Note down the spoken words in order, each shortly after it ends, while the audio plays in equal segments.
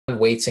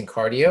weights and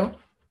cardio.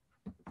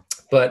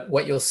 But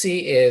what you'll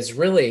see is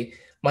really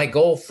my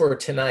goal for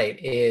tonight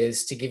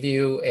is to give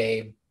you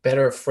a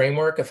better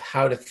framework of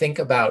how to think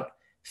about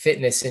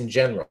fitness in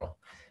general.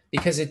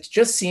 Because it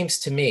just seems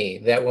to me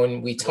that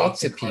when we talk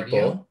to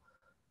people,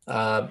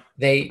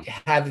 they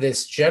have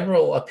this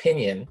general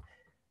opinion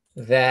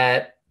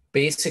that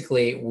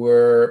basically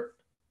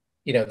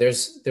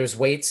there's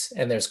weights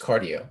and there's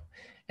cardio.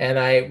 And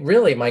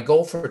my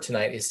goal for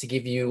tonight is to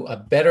give you a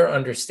better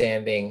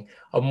understanding,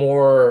 a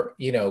more,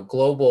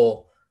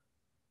 global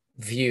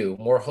view,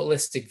 more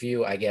holistic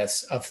view, I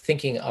guess, of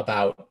thinking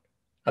about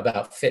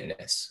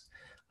fitness.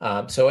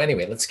 So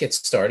anyway, let's get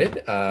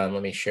started.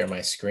 Let me share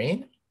my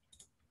screen.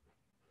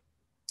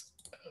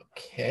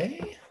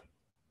 Okay.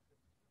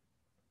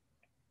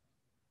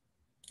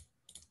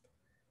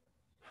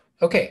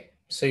 Okay,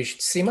 so you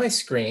should see my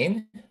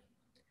screen.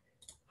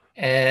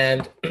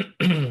 And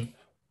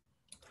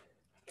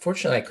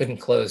fortunately, I couldn't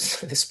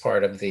close this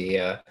part of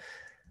the,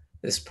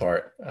 we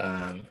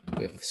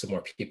have some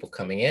more people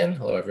coming in.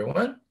 Hello,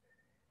 everyone.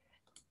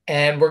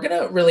 And we're going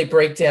to really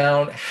break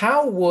down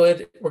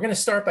we're going to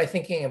start by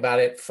thinking about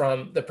it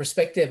from the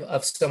perspective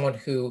of someone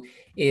who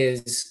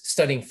is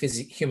studying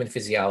human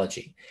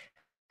physiology.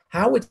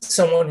 How would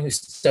someone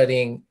who's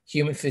studying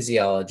human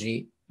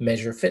physiology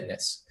measure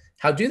fitness?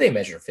 How do they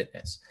measure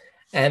fitness?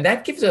 And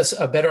that gives us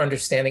a better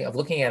understanding of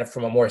looking at it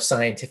from a more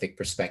scientific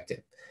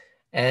perspective.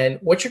 And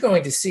what you're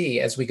going to see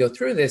as we go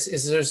through this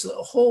is there's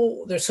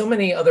so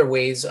many other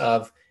ways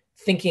of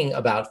thinking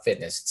about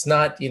fitness. It's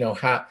not,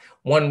 how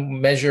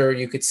one measure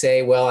you could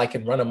say, well, I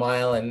can run a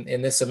mile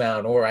in this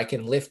amount, or I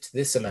can lift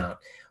this amount.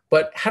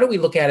 But how do we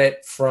look at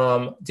it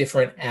from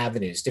different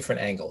avenues,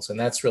 different angles? And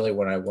that's really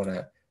what I want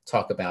to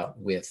talk about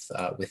with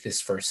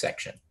this first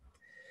section.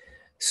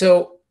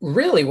 So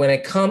really, when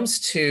it comes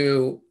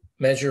to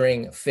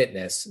measuring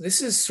fitness,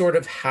 this is sort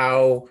of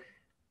how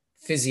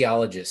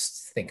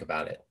physiologists think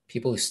about it,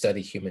 people who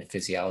study human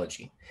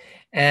physiology.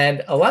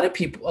 And a lot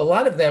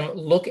of them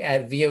look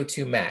at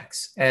VO2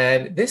 max.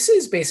 And this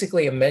is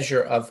basically a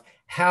measure of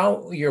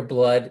how your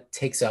blood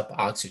takes up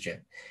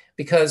oxygen.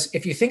 Because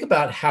if you think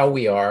about how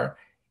we are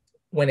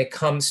when it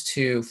comes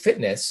to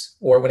fitness,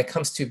 or when it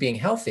comes to being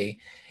healthy,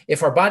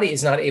 if our body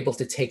is not able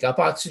to take up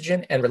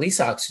oxygen and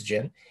release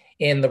oxygen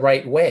in the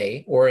right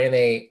way, or in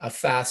a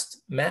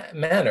fast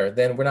manner,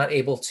 then we're not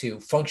able to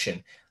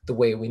function the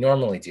way we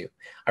normally do.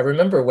 I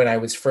remember when I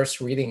was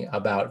first reading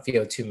about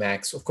VO2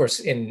 max, of course,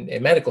 in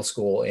medical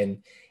school,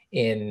 in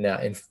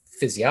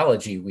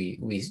physiology, we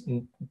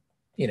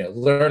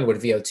learned what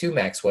VO2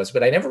 max was,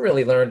 but I never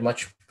really learned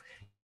much,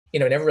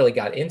 never really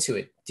got into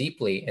it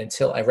deeply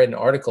until I read an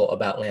article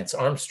about Lance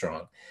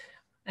Armstrong.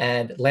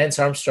 And Lance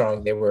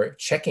Armstrong, they were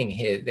testing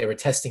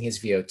his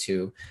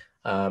VO2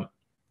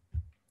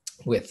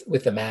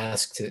 with the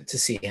mask to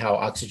see how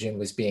oxygen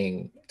was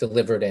being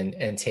delivered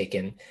and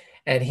taken.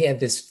 And he had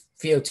this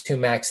VO2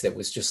 max that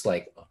was just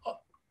like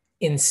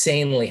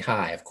insanely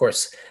high. Of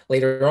course,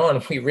 later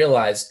on, we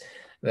realized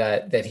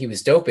that he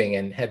was doping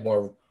and had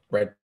more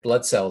red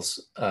blood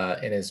cells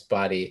in his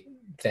body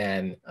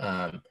than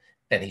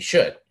he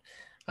should.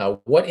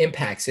 What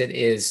impacts it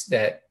is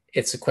that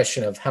it's a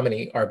question of how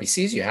many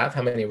RBCs you have,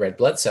 how many red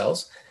blood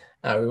cells.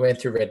 We went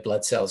through red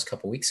blood cells a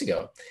couple of weeks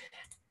ago.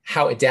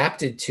 How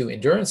adapted to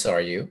endurance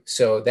are you?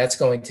 So that's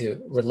going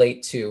to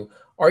relate to,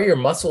 are your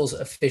muscles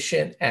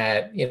efficient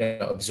at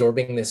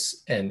absorbing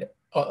this, and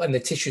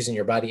the tissues in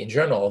your body in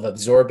general of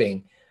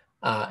absorbing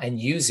and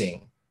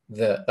using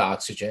the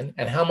oxygen,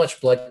 and how much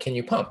blood can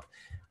you pump,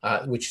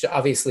 which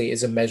obviously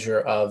is a measure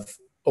of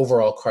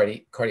overall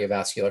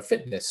cardiovascular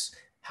fitness.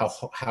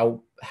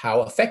 How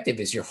effective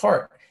is your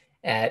heart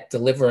at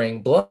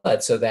delivering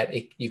blood so that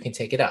you can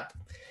take it up?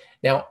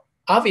 Now,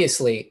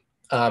 obviously,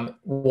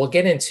 we'll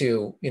get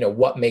into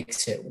what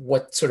makes it,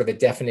 what sort of a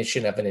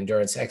definition of an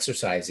endurance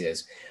exercise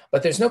is,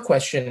 but there's no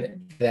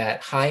question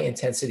that high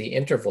intensity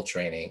interval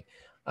training,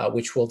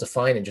 which we'll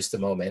define in just a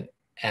moment,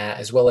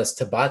 as well as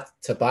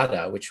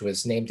Tabata, which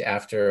was named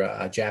after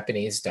a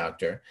Japanese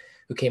doctor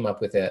who came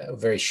up with a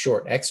very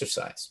short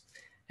exercise.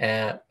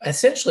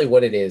 Essentially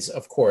what it is,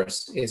 of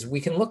course, is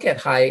we can look at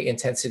high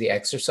intensity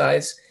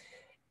exercise,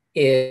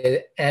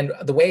 and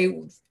the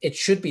way it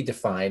should be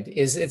defined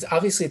is it's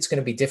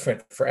going to be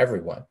different for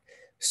everyone.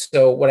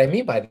 So what I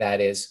mean by that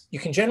is you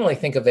can generally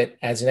think of it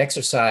as an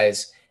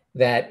exercise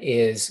that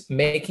is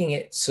making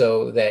it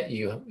so that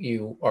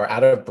you are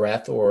out of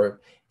breath,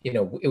 or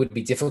it would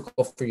be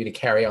difficult for you to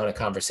carry on a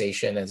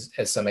conversation, as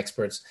some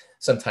experts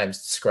sometimes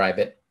describe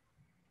it.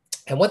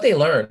 And what they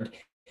learned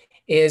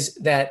is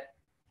that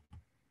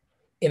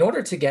in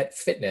order to get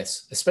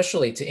fitness,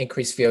 especially to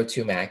increase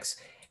VO2 max,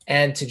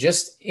 and to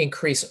just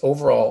increase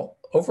overall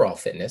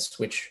fitness,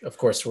 which of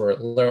course we're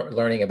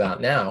learning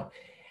about now,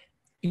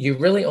 you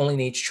really only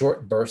need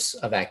short bursts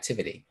of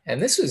activity.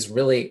 And this is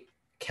really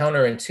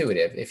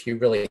counterintuitive if you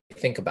really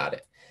think about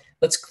it.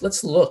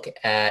 Let's look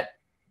at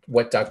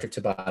what Dr.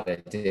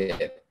 Tabata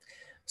did.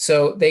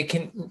 So they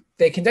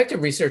conducted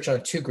research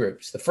on two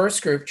groups. The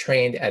first group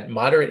trained at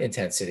moderate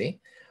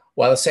intensity,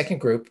 while the second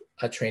group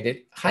trained at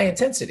high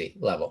intensity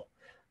level.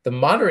 The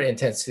moderate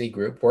intensity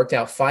group worked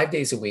out 5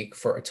 days a week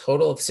for a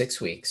total of 6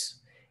 weeks.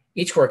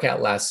 Each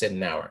workout lasted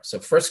an hour. So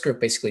first group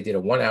basically did a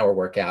 1 hour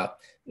workout,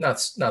 not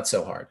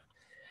so hard.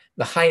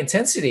 The high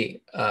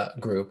intensity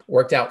group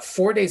worked out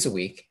 4 days a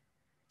week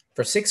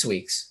for 6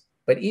 weeks,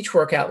 but each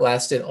workout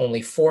lasted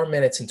only 4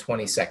 minutes and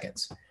 20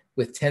 seconds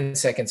with 10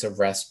 seconds of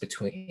rest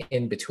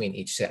in between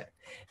each set.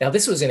 Now,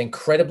 this was an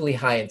incredibly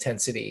high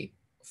intensity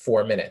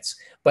 4 minutes,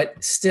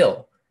 but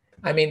still,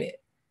 I mean,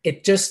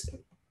 it just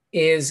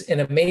is an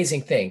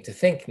amazing thing to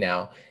think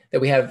now that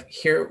we have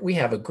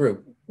a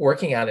group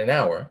working out an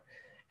hour,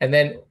 and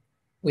then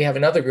we have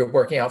another group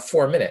working out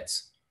 4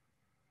 minutes.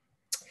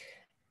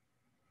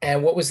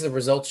 And what was the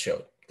results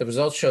showed? The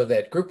results show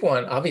that group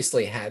one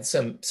obviously had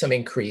some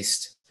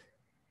increased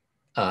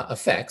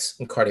effects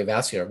in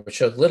cardiovascular, but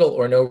showed little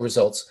or no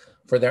results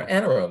for their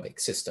anaerobic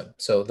system,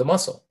 so the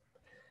muscle.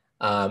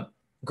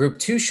 Group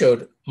two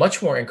showed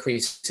much more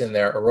increase in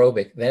their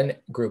aerobic than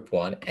group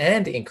one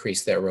and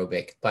increased their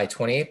aerobic by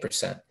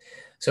 28%.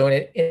 So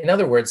in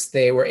other words,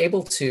 they were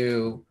able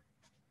to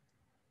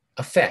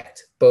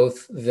affect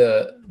both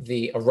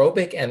the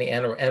aerobic and the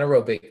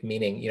anaerobic,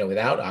 meaning,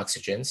 without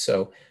oxygen,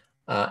 so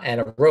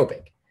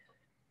anaerobic,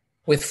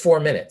 with 4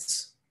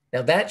 minutes.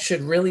 Now that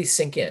should really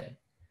sink in,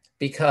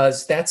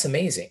 because that's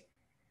amazing.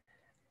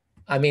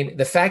 I mean,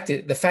 the fact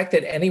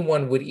that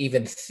anyone would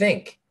even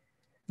think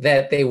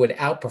that they would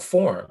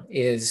outperform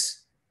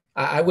is,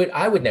 I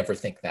would never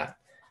think that.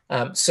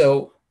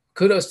 So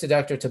kudos to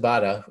Dr.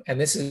 Tabata, and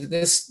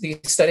these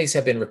studies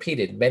have been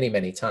repeated many,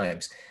 many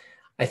times.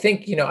 I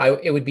think,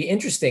 it would be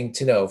interesting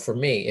to know for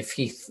me if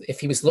he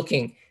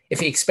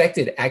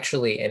expected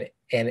actually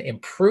an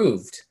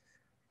improved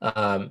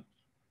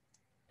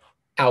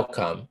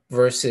outcome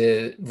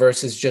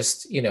versus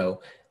just,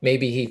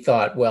 maybe he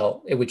thought,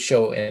 well, it would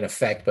show an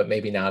effect, but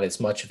maybe not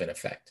as much of an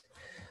effect.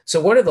 So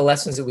what are the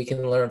lessons that we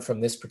can learn from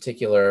this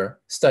particular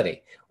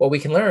study? What we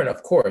can learn,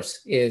 of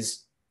course,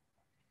 is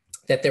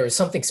that there is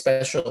something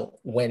special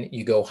when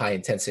you go high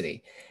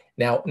intensity.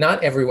 Now,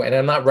 not everyone, and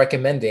I'm not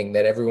recommending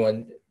that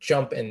everyone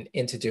jump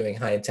into doing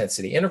high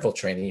intensity interval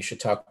training. You should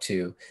talk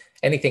to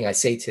anything I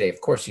say today.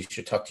 Of course, you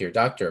should talk to your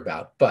doctor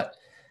about, but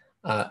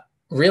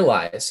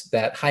realize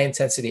that high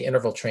intensity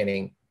interval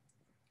training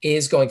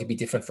is going to be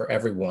different for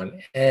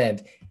everyone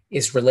and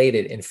is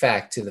related, in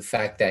fact, to the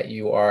fact that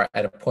you are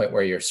at a point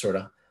where you're sort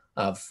of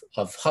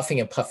huffing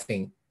and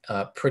puffing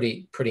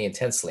pretty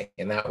intensely.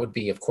 And that would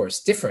be, of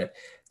course, different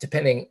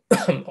depending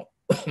on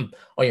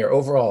your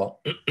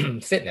overall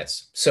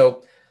fitness.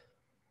 So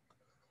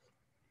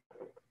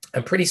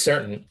I'm pretty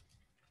certain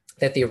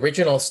that the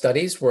original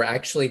studies were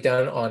actually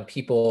done on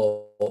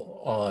people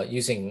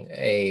using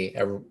a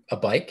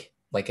bike,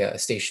 like a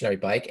stationary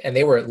bike, and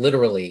they were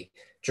literally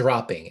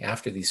dropping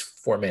after these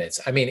 4 minutes.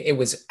 I mean, it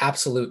was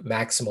absolute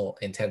maximal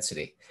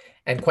intensity.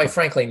 And quite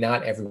frankly,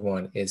 not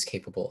everyone is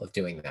capable of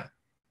doing that.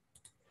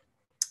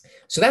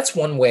 So that's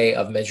one way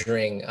of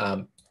measuring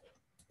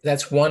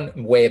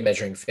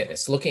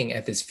fitness, looking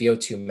at this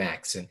VO2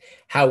 max and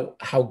how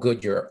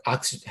good your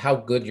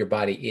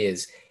body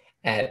is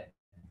at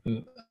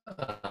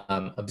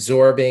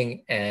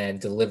absorbing and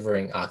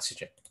delivering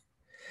oxygen.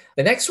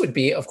 The next would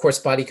be, of course,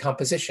 body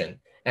composition.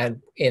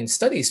 And in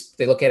studies,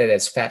 they look at it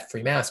as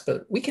fat-free mass,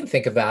 but we can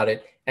think about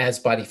it as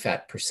body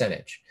fat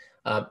percentage.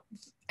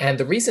 And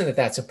the reason that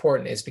that's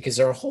important is because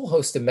there are a whole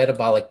host of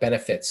metabolic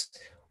benefits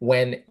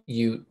when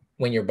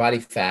your body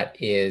fat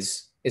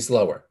is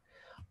lower.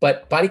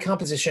 But body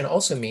composition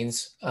also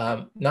means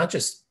not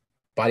just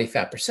body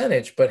fat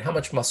percentage, but how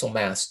much muscle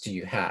mass do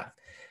you have?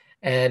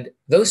 And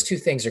those two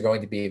things are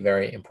going to be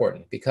very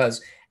important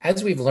because,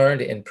 as we've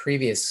learned in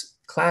previous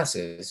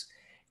classes,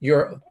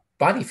 your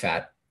body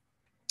fat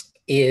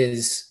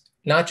is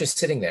not just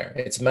sitting there.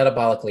 It's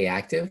metabolically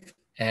active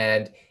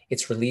and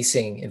it's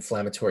releasing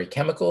inflammatory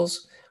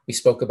chemicals. We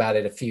spoke about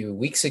it a few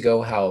weeks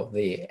ago, how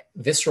the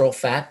visceral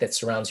fat that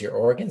surrounds your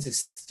organs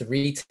is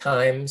 3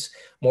 times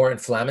more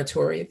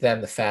inflammatory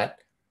than the fat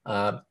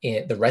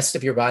in the rest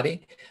of your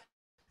body.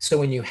 So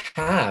when you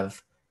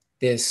have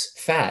this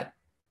fat,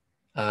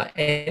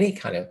 any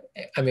kind of,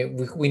 I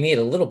mean, we need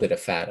a little bit of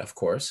fat, of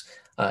course.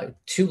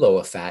 Too low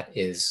a fat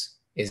is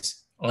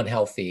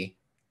unhealthy,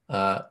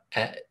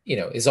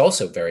 is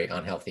also very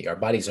unhealthy. Our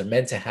bodies are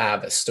meant to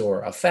have a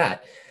store of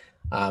fat,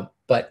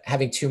 but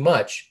having too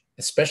much,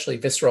 especially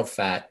visceral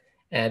fat,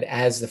 and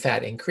as the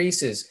fat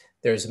increases,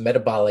 there's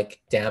metabolic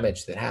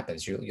damage that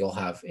happens. You'll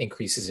have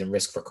increases in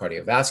risk for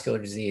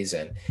cardiovascular disease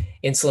and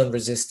insulin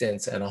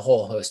resistance and a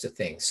whole host of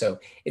things. So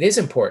it is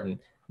important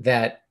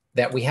that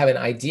we have an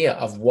idea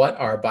of what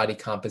our body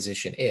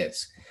composition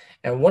is.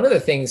 And one of the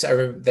things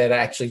that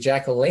actually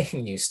Jack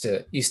LaLanne used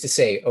to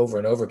say over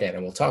and over again,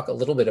 and we'll talk a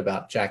little bit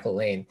about Jack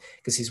LaLanne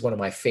because he's one of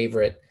my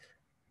favorite,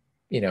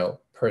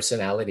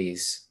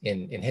 personalities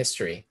in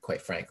history,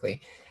 quite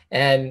frankly.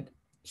 And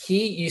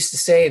he used to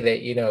say that,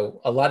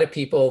 a lot of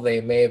people,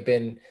 they may have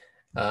been,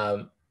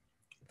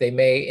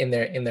 in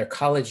their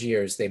college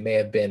years, they may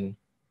have been,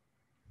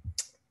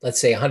 let's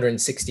say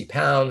 160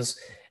 pounds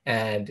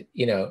and,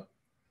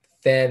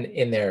 then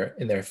in their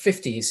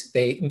 50s,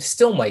 they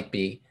still might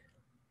be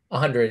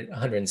 100,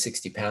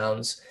 160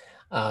 pounds.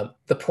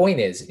 The point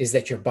is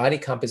that your body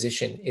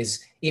composition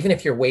is, even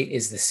if your weight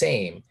is the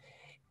same,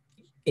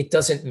 it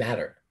doesn't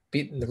matter.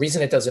 The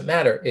reason it doesn't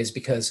matter is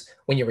because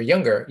when you were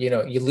younger,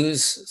 you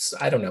lose,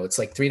 I don't know, it's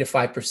like 3 to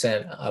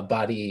 5%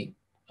 body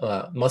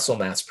muscle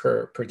mass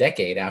per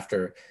decade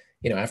after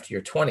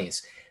your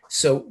 20s.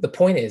 So the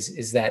point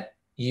is that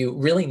you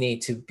really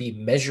need to be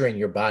measuring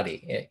your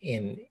body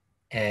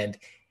and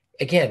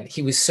again,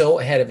 he was so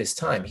ahead of his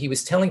time. He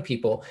was telling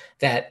people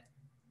that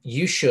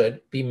you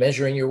should be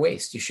measuring your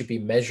waist, you should be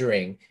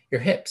measuring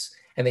your hips,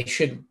 and they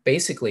should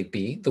basically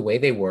be the way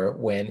they were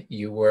when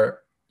you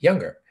were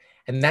younger.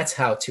 And that's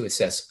how to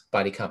assess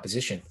body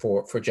composition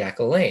for Jack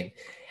LaLanne.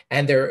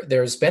 And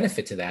there's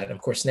benefit to that. And of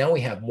course, now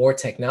we have more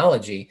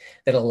technology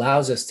that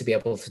allows us to be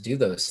able to do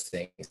those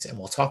things. And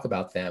we'll talk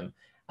about them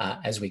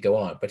as we go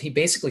on. But he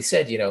basically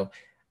said,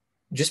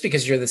 just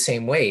because you're the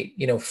same weight,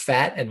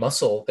 fat and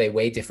muscle, they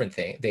weigh different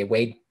things. They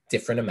weigh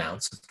different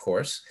amounts, of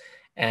course.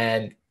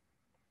 And,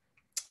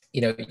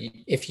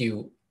 if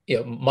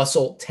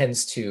muscle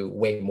tends to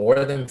weigh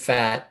more than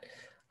fat,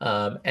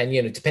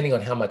 and depending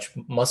on how much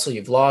muscle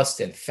you've lost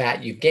and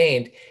fat you've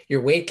gained,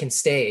 your weight can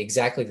stay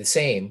exactly the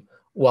same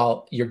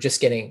while you're just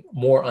getting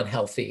more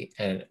unhealthy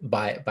and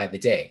by the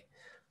day.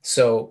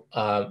 So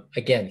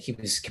again, he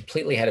was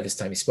completely ahead of his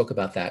time. He spoke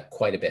about that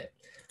quite a bit.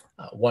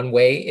 One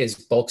way is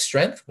bulk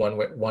strength,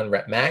 one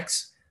rep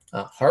max.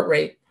 Heart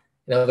rate,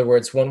 in other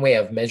words, one way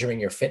of measuring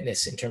your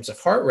fitness in terms of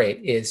heart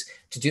rate is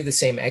to do the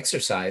same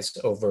exercise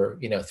over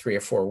 3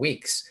 or 4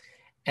 weeks,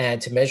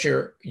 and to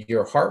measure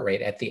your heart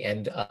rate at the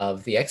end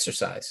of the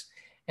exercise.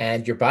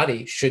 And your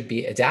body should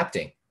be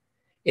adapting.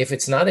 If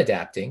it's not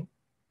adapting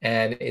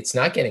and it's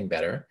not getting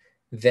better,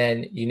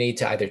 then you need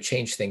to either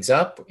change things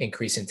up,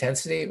 increase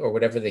intensity, or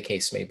whatever the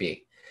case may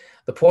be.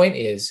 The point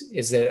is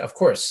that, of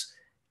course,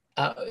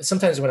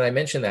 sometimes when I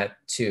mention that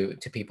to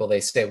people,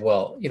 they say,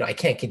 well, I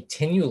can't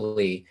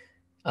continually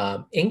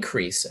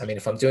increase. I mean,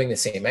 if I'm doing the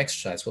same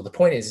exercise, well, the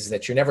point is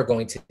that you're never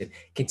going to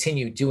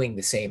continue doing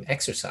the same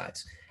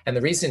exercise. And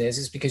the reason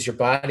is because your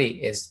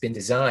body has been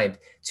designed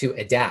to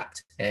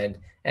adapt. And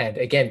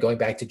again, going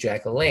back to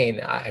Jack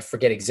LaLanne, I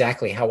forget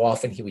exactly how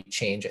often he would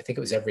change. I think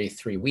it was every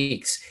 3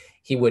 weeks.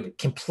 He would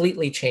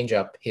completely change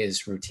up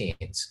his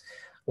routines,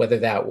 whether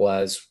that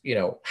was,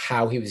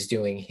 how he was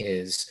doing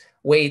his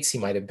weights. He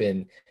might have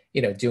been,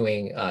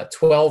 doing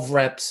 12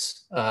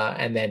 reps,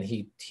 and then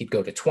he'd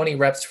go to 20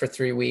 reps for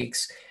 3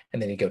 weeks,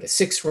 and then he'd go to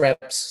 6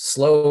 reps,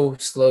 slow,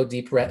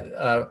 deep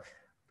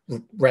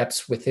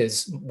reps with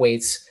his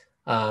weights.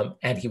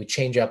 And he would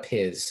change up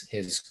his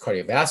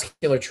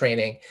cardiovascular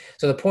training.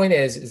 So the point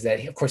is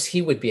that, of course,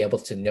 he would be able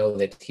to know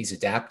that he's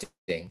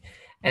adapting.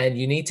 And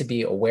you need to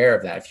be aware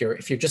of that.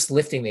 If you're just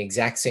lifting the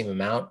exact same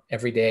amount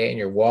every day and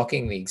you're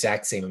walking the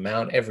exact same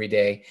amount every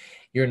day,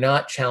 you're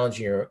not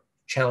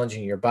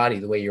challenging your body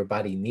the way your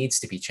body needs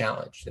to be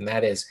challenged. And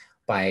that is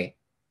by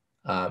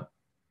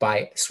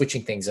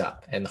switching things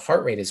up. And the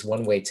heart rate is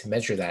one way to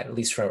measure that, at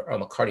least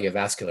from a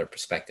cardiovascular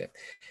perspective.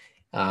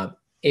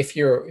 If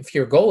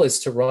your goal is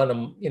to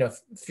run,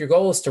 if your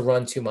goal is to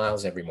run 2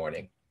 miles every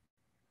morning,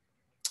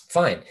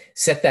 fine,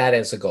 set that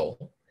as a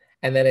goal.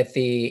 And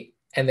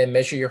then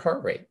measure your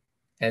heart rate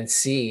and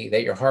see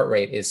that your heart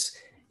rate is,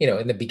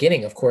 in the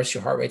beginning, of course,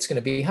 your heart rate's going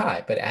to be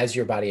high, but as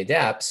your body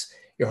adapts,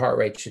 your heart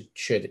rate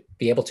should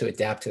be able to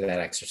adapt to that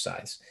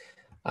exercise.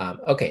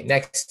 Okay,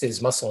 next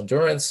is muscle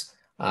endurance.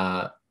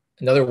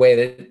 Another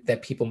way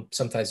that people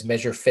sometimes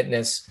measure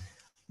fitness: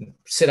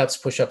 sit-ups,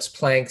 push-ups,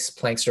 planks.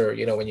 Planks are,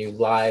 when you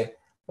lie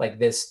like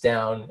this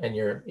down and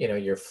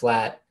you're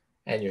flat,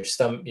 and your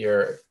stomach,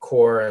 your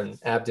core and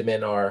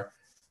abdomen are,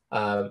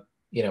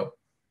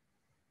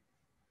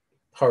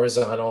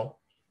 horizontal,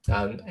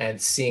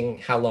 and seeing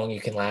how long you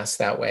can last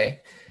that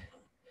way.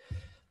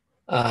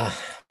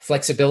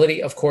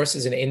 Flexibility, of course,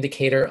 is an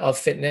indicator of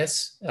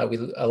fitness.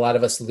 A lot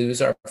of us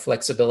lose our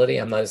flexibility.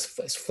 I'm not as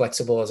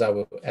flexible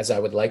as I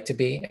would like to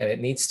be, and it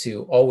needs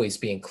to always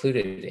be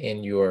included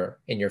in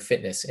your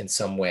fitness in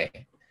some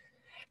way.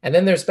 And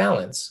then there's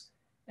balance.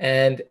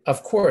 And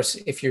of course,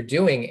 if you're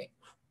doing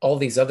all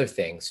these other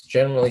things,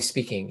 generally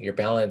speaking, your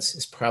balance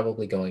is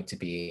probably going to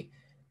be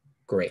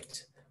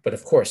great. But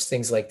of course,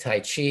 things like Tai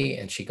Chi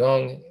and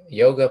Qigong,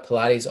 yoga,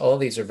 Pilates, all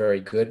these are very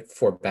good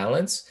for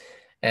balance.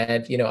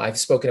 And, I've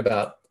spoken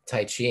about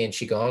Tai Chi and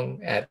Qigong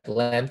at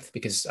length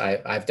because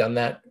I've done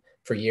that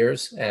for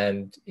years,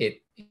 and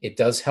it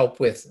does help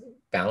with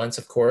balance,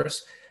 of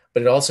course,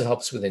 but it also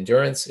helps with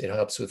endurance. It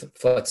helps with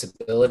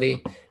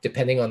flexibility.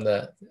 Depending on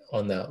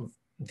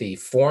the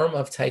form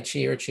of Tai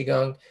Chi or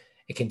Qigong,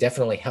 it can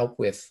definitely help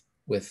with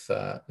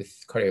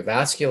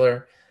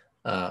cardiovascular,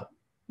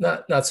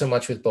 not so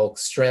much with bulk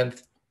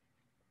strength.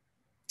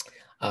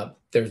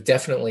 There's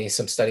definitely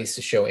some studies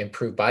to show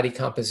improved body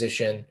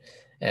composition.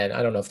 And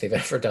I don't know if they've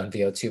ever done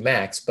VO2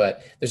 max,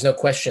 but there's no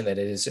question that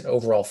it is an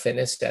overall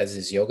fitness, as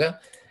is yoga,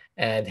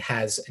 and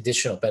has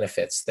additional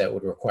benefits that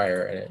would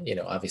require,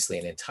 obviously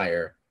an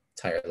entire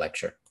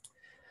lecture.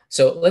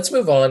 So let's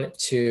move on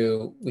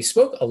to, we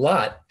spoke a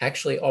lot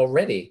actually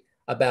already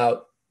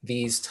about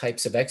these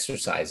types of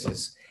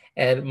exercises.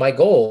 And my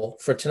goal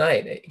for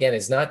tonight, again,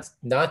 is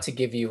not to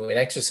give you an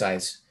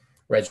exercise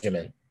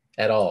regimen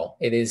at all.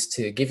 It is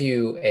to give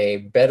you a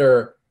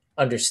better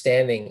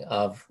understanding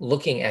of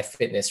looking at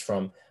fitness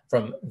from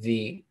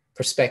the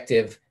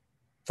perspective,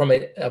 from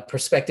a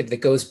perspective that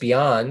goes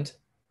beyond,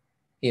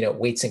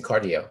 weights and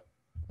cardio.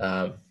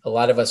 A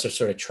lot of us are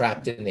sort of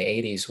trapped in the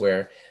 80s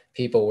where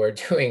people were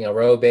doing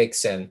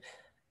aerobics and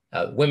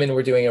women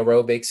were doing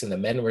aerobics and the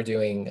men were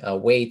doing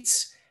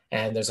weights.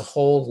 And there's a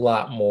whole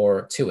lot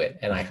more to it.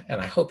 And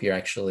I hope you're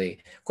actually,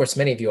 of course,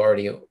 many of you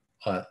already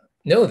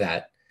know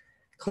that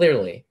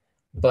clearly,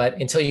 but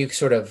until you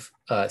sort of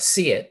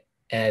see it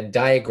and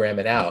diagram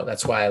it out,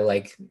 that's why I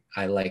like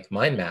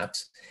mind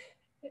maps.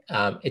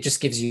 It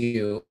just gives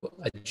you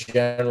a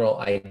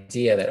general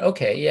idea that,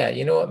 okay, yeah,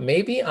 you know what,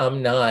 maybe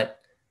I'm not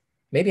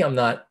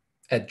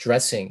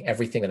addressing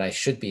everything that I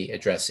should be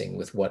addressing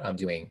with what I'm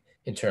doing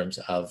in terms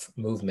of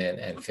movement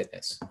and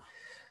fitness.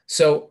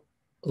 So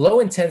low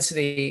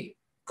intensity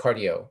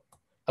cardio,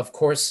 of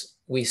course,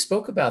 we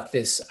spoke about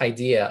this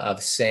idea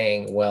of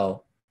saying,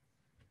 well,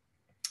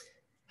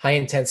 high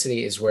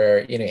intensity is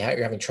where, you're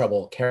having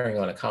trouble carrying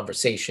on a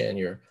conversation,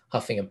 you're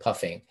huffing and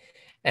puffing.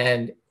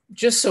 And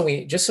just so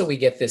we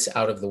get this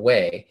out of the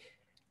way,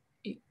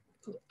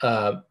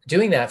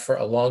 doing that for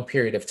a long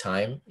period of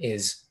time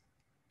is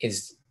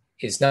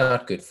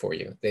not good for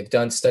you. They've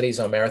done studies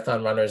on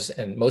marathon runners,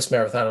 and most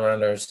marathon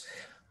runners,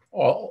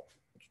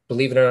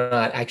 believe it or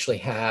not, actually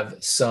have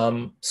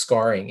some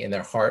scarring in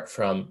their heart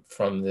from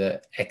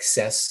the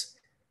excess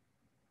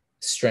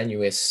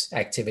strenuous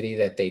activity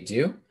that they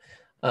do.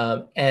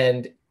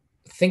 And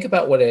think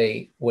about what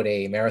a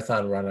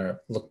marathon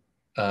runner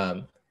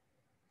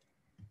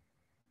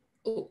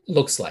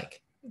looks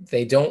like.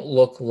 They don't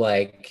look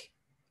like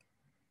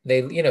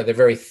they're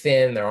very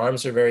thin, their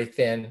arms are very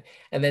thin.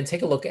 And then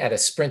take a look at a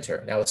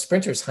sprinter. Now, a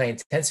sprinter is high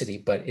intensity,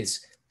 but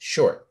is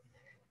short.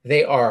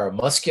 They are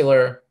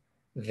muscular.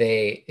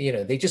 They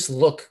just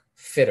look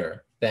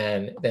fitter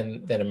than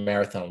a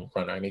marathon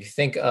runner. I mean, if you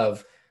think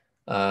of,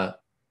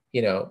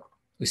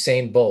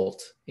 Usain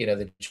Bolt,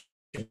 the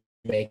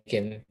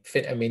Jamaican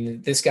fit. I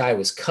mean, this guy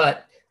was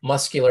cut,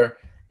 muscular,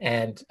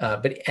 and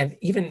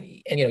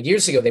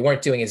years ago they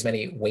weren't doing as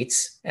many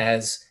weights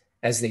as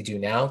they do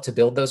now to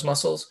build those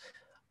muscles.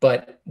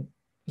 But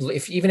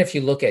even if you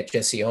look at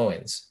Jesse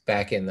Owens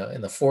back in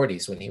the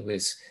 40s when he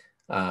was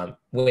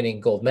winning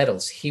gold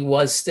medals, he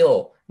was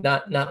still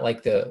not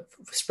like the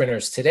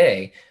sprinters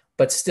today,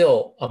 but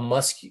still a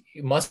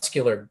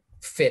muscular,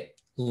 fit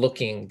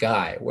looking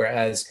guy.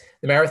 Whereas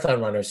the marathon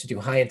runners who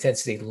do high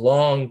intensity,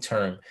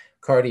 long-term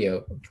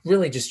cardio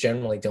really just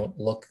generally don't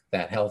look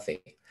that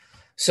healthy.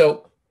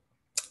 So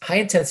high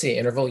intensity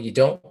interval,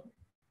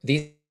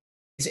 these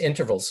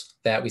intervals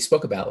that we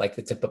spoke about, like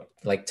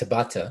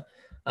Tabata,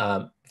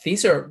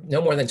 these are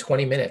no more than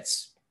 20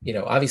 minutes.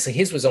 Obviously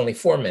his was only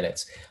 4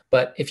 minutes,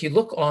 but if you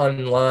look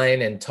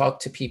online and talk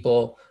to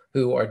people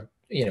who are,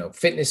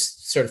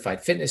 certified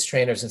fitness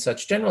trainers and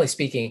such, generally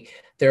speaking,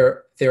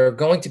 they're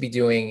going to be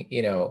doing,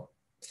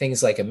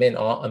 things like a minute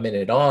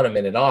on, a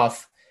minute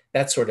off,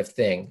 that sort of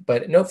thing,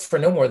 but for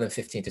no more than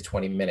 15 to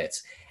 20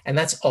 minutes. And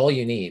that's all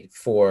you need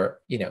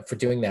for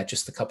doing that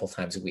just a couple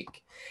times a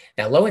week.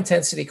 Now, low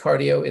intensity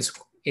cardio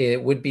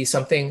it would be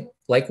something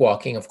like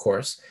walking, of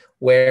course,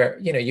 where,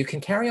 you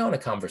can carry on a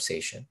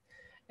conversation.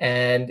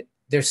 And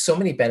there's so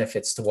many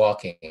benefits to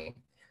walking.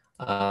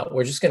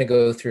 We're just going to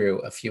go through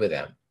a few of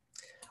them.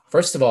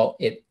 First of all,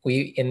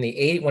 one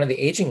of the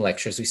aging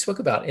lectures, we spoke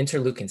about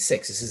interleukin-6.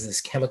 This is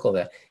this chemical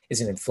that is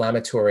an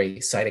inflammatory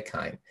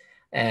cytokine,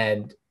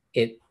 and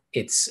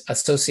it's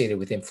associated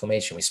with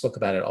inflammation. We spoke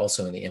about it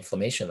also in the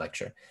inflammation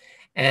lecture.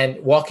 And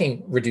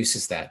walking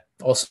reduces that,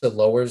 also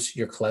lowers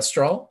your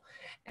cholesterol.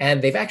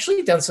 And they've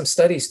actually done some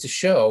studies to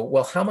show,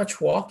 well, how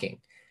much walking.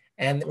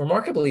 And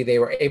remarkably, they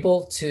were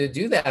able to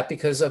do that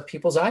because of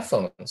people's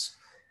iPhones.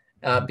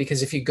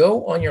 Because if you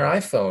go on your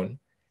iPhone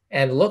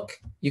and look,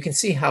 you can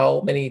see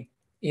how many,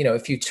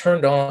 if you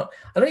turned on,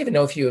 I don't even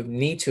know if you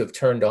need to have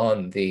turned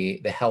on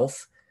the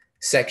health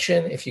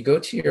section. If you go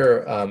to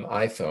your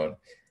iPhone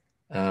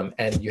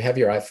and you have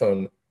your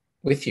iPhone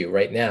with you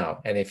right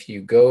now, and if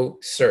you go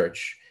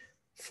search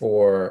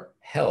for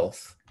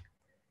health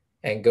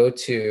and go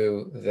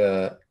to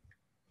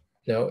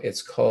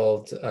it's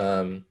called,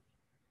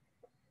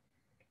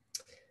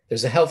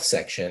 there's a health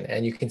section,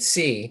 and you can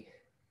see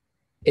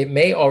it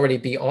may already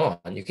be on.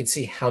 You can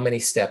see how many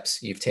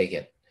steps you've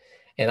taken.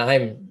 And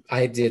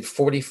I did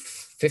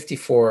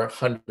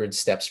 5,400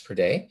 steps per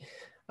day,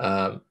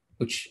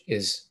 which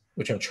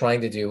I'm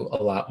trying to do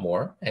a lot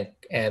more.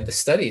 And the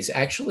studies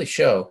actually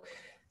show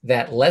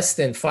that less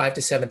than 5,000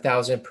 to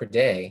 7,000 per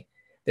day,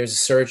 there's a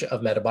surge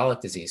of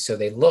metabolic disease. So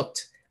they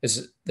looked,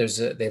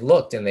 they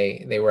looked, and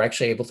they were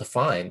actually able to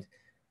find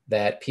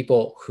that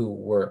people who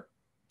were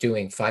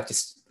doing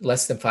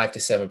less than 5 to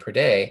 7 per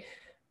day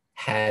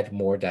had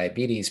more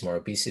diabetes, more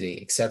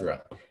obesity,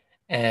 etc.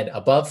 And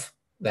above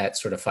that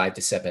sort of 5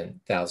 to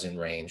 7,000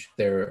 range,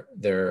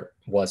 there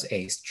was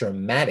a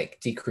dramatic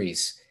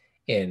decrease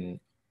in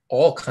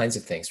all kinds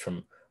of things,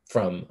 from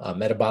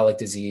metabolic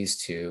disease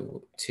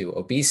to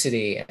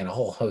obesity and a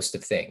whole host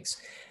of things.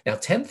 Now,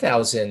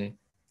 10,000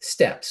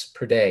 steps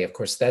per day, of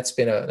course, that's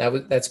been a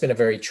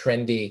very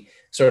trendy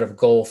sort of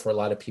goal for a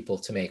lot of people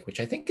to make, which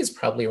I think is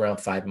probably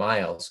around 5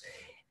 miles.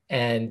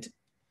 And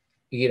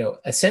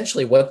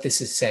essentially what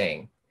this is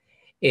saying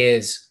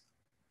is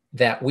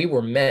that we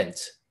were meant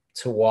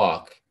to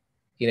walk,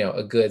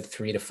 a good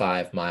 3 to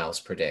 5 miles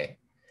per day.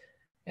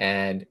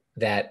 And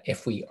that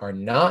if we are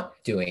not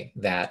doing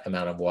that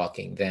amount of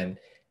walking, then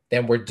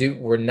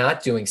we're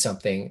not doing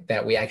something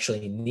that we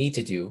actually need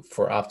to do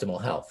for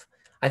optimal health.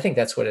 I think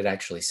that's what it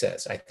actually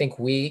says. I think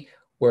we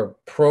were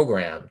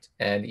programmed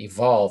and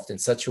evolved in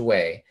such a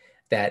way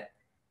that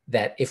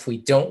if we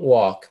don't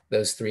walk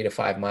those 3 to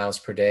 5 miles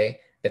per day,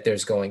 that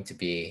there's going to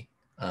be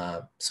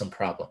some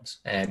problems.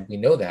 And we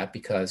know that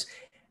because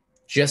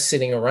just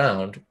sitting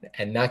around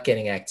and not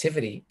getting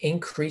activity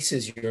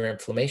increases your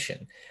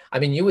inflammation. I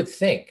mean, you would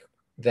think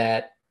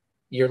that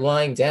you're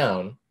lying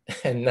down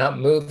and not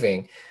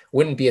moving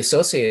wouldn't be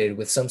associated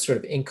with some sort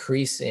of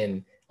increase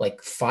in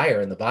like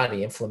fire in the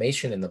body,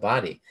 inflammation in the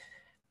body.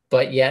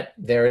 But yet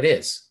there it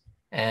is.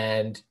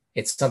 And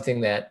it's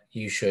something that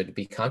you should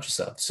be conscious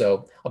of.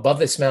 So above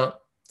this amount,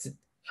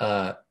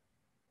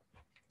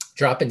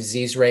 drop in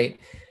disease rate.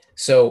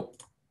 So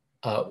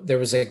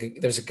there's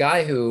a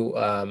guy who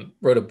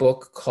wrote a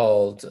book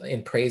called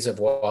In Praise of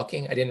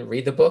Walking. I didn't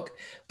read the book,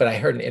 but I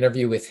heard an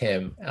interview with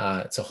him.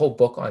 It's a whole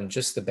book on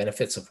just the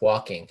benefits of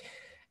walking.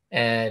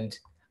 And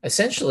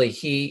essentially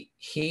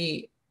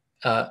he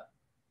wrote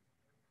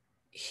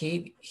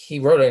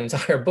an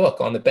entire book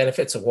on the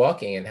benefits of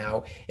walking and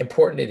how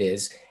important it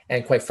is,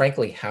 and quite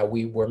frankly, how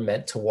we were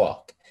meant to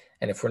walk.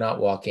 And if we're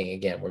not walking,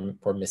 again,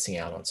 we're missing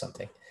out on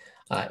something.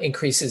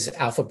 Increases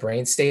alpha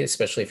brain state,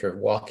 especially if you're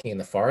walking in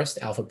the forest.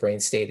 Alpha brain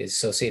state is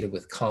associated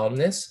with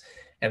calmness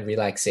and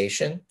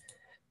relaxation.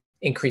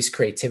 Increased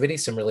creativity,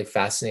 some really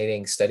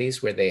fascinating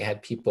studies where they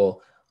had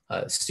people,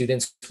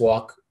 students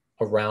walk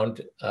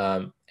around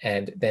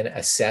and then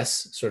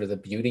assess sort of the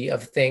beauty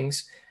of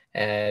things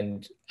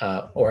and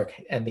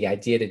the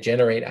idea to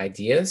generate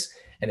ideas.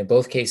 And in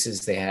both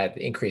cases, they had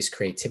increased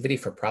creativity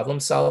for problem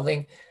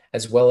solving,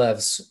 as well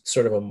as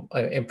sort of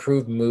an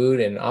improved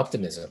mood and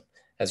optimism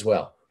as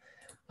well.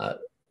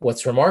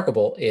 What's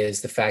remarkable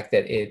is the fact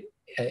that it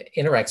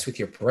interacts with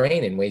your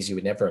brain in ways you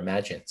would never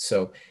imagine.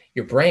 So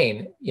your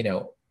brain,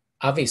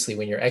 obviously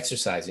when you're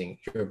exercising,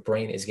 your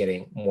brain is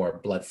getting more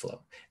blood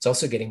flow. It's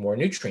also getting more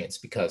nutrients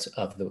because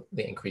of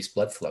the increased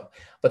blood flow.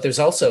 But there's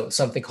also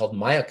something called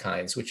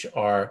myokines, which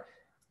are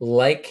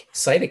like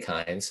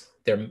cytokines.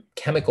 They're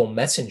chemical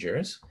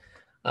messengers.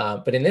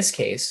 But in this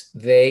case,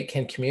 they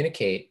can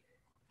communicate.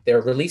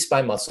 They're released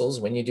by muscles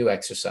when you do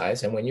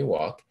exercise and when you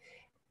walk.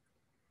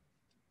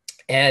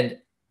 And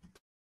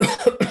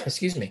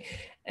excuse me,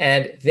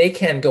 and they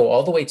can go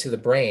all the way to the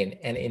brain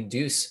and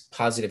induce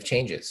positive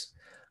changes.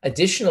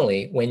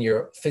 Additionally, when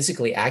you're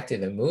physically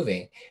active and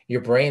moving,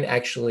 your brain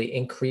actually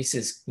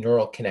increases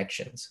neural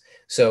connections.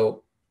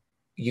 So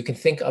you can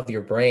think of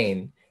your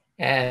brain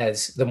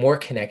as the more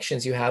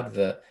connections you have,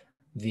 the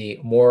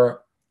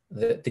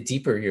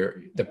deeper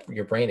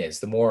your brain is,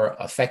 the more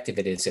effective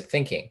it is at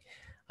thinking.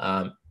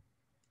 And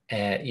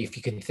if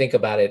you can think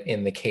about it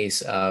in the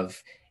case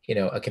of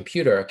a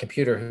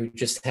computer who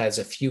just has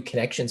a few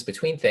connections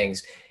between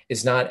things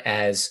is not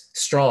as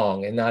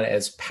strong and not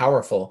as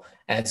powerful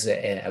as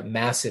a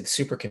massive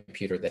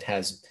supercomputer that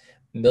has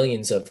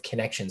millions of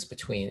connections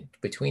between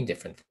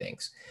different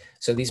things.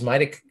 So these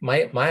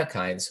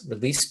myokines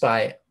released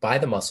by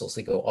the muscles,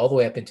 they go all the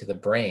way up into the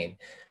brain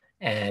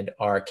and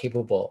are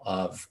capable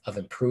of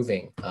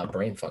improving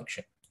brain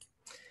function.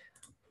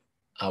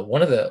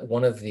 One of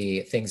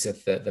the things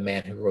that the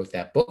man who wrote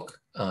that book,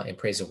 In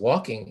Praise of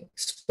Walking,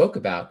 spoke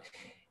about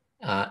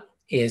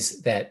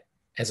is that,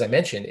 as I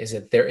mentioned, is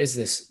that there is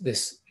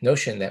this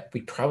notion that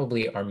we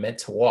probably are meant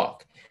to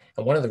walk.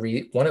 And one of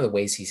the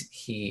ways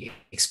he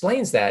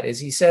explains that is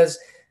he says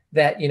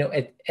that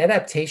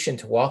adaptation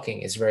to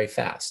walking is very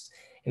fast.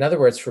 In other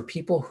words, for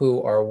people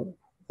who are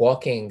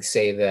walking,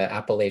 say, the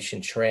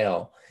Appalachian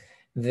Trail,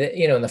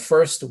 in the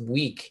first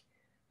week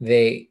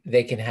they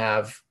can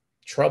have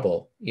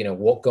trouble,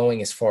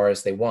 going as far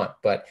as they want,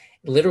 but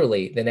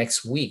literally the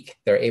next week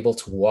they're able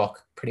to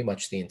walk pretty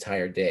much the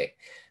entire day.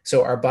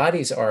 So our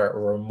bodies are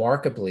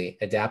remarkably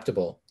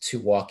adaptable to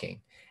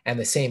walking, and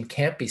the same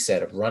can't be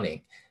said of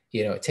running.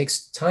 It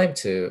takes time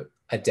to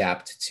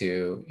adapt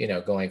to,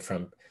 going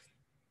from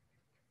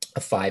a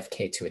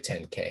 5K to a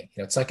 10K.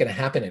 It's not going to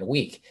happen in a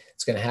week.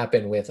 It's going to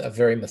happen with a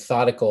very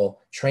methodical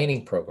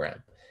training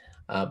program.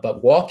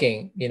 But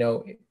walking,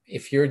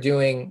 if you're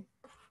doing,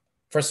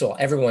 first of all,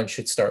 everyone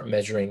should start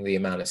measuring the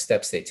amount of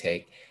steps they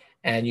take,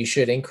 and you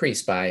should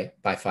increase by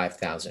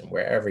 5,000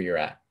 wherever you're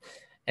at.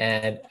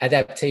 And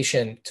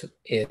adaptation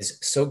is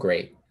so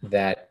great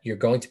that you're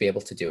going to be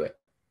able to do it,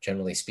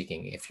 generally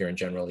speaking, if you're in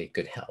generally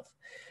good health.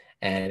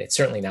 and it's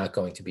certainly not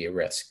going to be a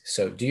risk.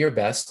 So do your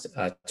best.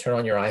 Turn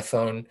on your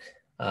iPhone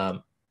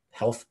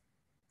health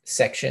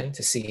section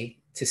to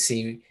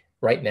see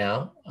right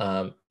now.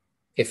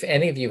 If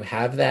any of you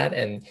have that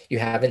and you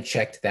haven't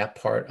checked that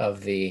part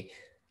of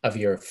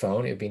your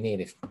phone, it would be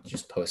neat if you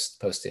just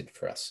posted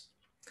for us.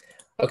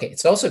 Okay,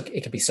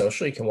 it can be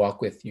social. You can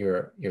walk with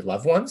your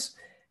loved ones,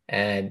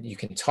 and you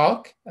can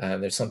talk.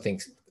 There's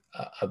something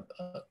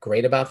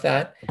great about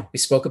that. We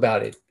spoke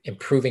about it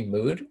improving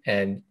mood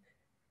and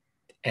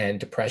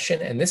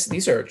depression, and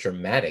these are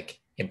dramatic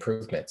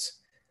improvements.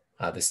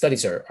 The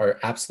studies are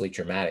absolutely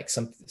dramatic.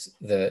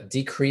 The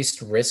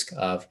decreased risk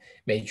of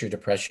major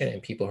depression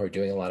in people who are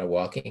doing a lot of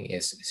walking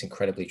is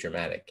incredibly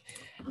dramatic,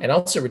 and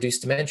also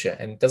reduced dementia.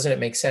 And doesn't it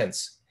make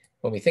sense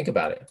when we think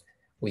about it?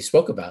 We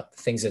spoke about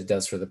the things that it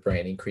does for the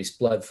brain: increased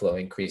blood flow,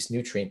 increased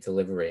nutrient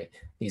delivery,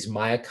 these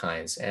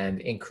myokines, and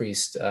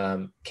increased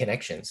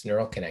connections,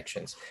 neural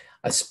connections.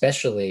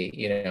 Especially,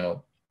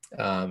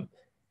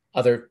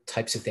 other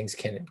types of things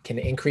can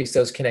increase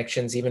those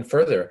connections even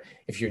further.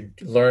 If you're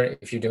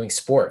doing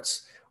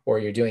sports or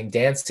you're doing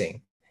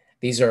dancing,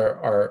 these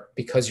are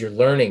because you're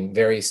learning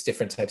various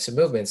different types of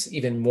movements,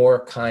 even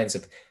more kinds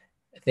of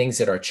things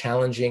that are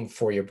challenging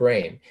for your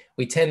brain.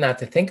 We tend not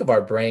to think of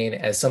our brain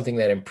as something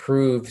that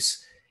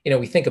improves.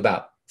 We think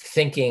about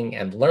thinking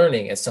and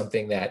learning as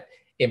something that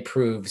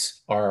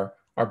improves our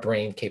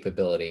brain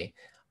capability.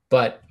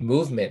 But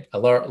movement, a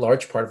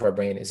large part of our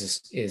brain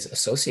is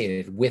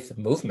associated with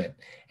movement.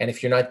 And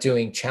if you're not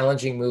doing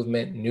challenging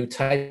movement, new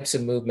types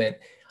of movement,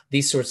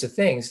 these sorts of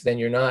things, then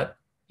you're not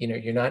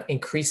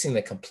increasing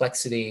the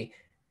complexity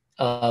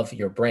of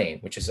your brain,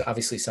 which is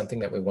obviously something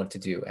that we want to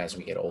do as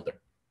we get older.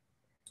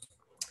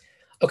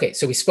 Okay,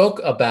 so we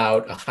spoke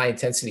about a high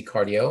intensity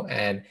cardio.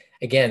 And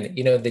again,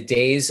 the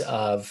days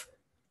of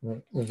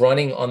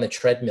running on the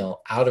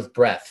treadmill out of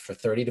breath for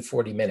 30 to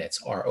 40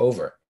 minutes are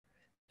over.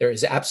 There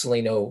is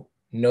absolutely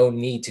no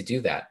need to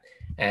do that.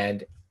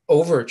 And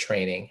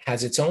overtraining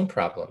has its own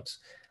problems.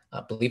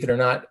 Believe it or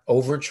not,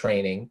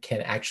 overtraining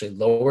can actually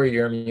lower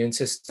your immune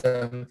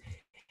system.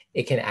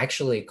 It can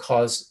actually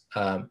cause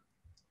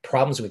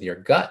problems with your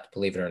gut,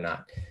 believe it or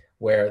not,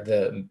 where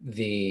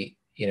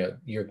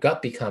your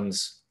gut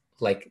becomes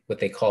like what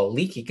they call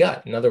leaky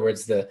gut. In other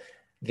words,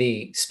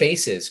 the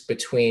spaces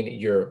between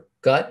your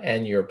gut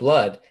and your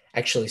blood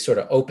actually sort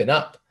of open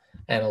up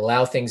and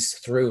allow things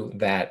through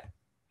that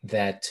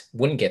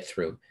wouldn't get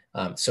through.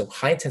 So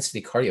high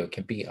intensity cardio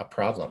can be a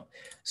problem.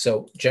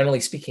 So generally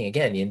speaking,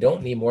 again, you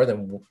don't need more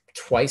than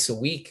twice a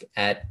week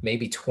at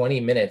maybe 20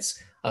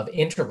 minutes of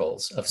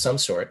intervals of some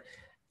sort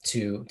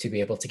to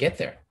be able to get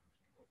there.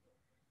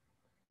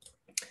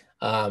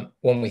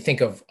 When we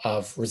think of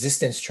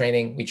resistance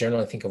training, we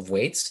generally think of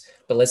weights,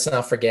 but let's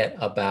not forget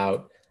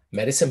about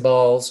medicine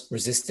balls,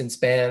 resistance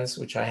bands,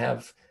 which I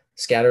have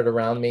scattered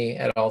around me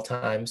at all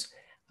times,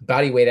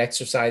 body weight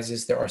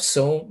exercises. There are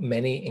so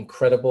many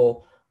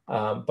incredible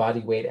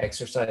body weight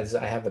exercises.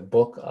 I have a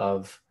book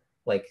of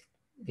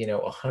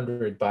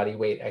 100 body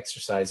weight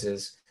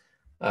exercises.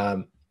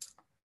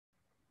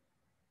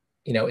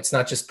 It's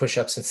not just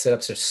push-ups and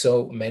sit-ups. There's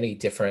so many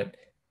different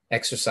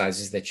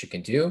exercises that you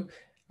can do.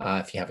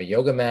 If you have a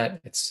yoga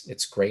mat,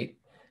 it's great.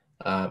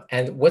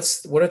 And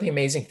what are the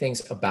amazing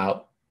things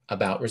about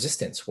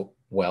resistance?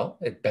 Well,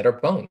 better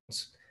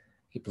bones.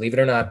 You believe it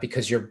or not,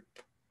 because you're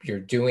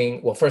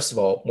doing, well, first of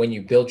all, when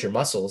you build your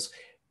muscles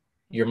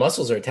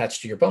are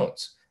attached to your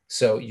bones.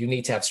 So you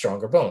need to have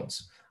stronger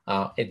bones.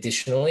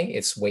 Additionally,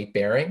 it's weight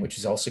bearing, which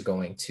is also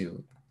going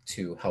to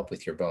help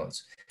with your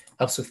bones.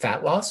 Helps with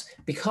fat loss,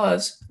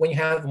 because when you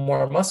have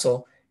more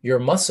muscle, your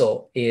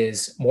muscle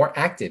is more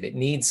active.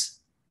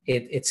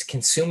 It's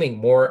consuming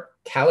more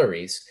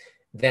calories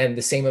than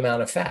the same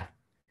amount of fat.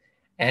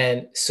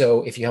 And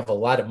so if you have a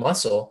lot of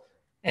muscle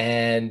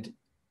and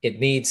it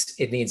needs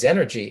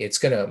energy, it's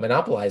going to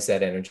monopolize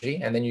that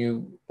energy, and then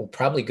you will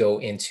probably go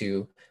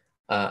into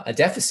a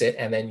deficit,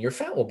 and then your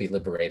fat will be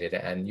liberated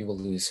and you will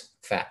lose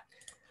fat.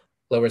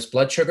 Lowers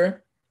blood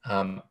sugar,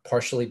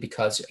 partially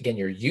because, again,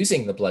 you're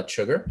using the blood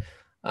sugar,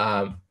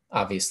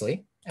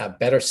 obviously.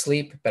 Better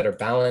sleep, better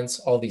balance,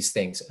 all these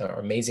things are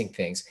amazing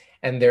things.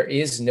 And there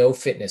is no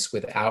fitness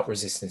without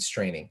resistance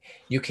training.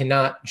 You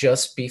cannot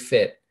just be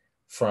fit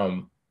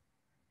from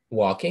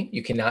walking.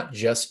 You cannot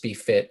just be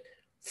fit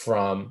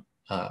from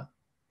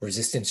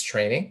resistance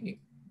training.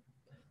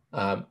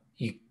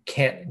 You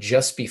can't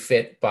just be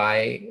fit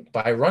by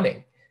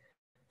running.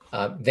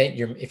 Then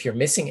if you're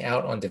missing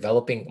out on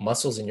developing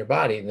muscles in your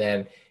body,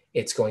 then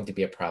it's going to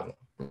be a problem.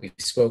 We've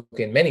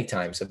spoken many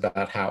times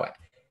about how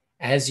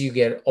as you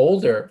get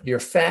older, your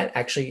fat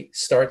actually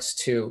starts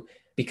to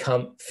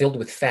become filled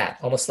with fat,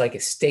 almost like a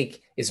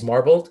steak is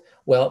marbled.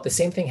 Well, the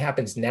same thing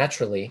happens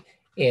naturally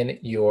in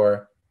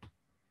your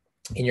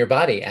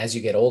body as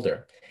you get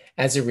older.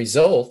 As a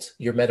result,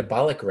 your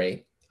metabolic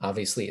rate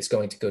obviously is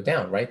going to go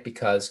down, right?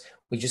 Because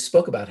we just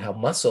spoke about how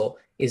muscle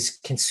is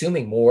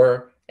consuming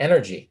more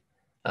energy.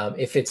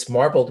 If it's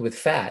marbled with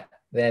fat,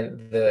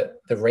 then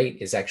the rate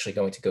is actually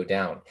going to go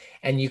down.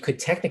 And you could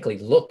technically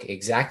look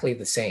exactly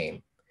the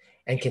same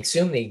and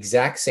consume the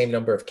exact same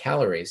number of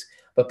calories.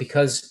 But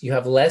because you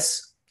have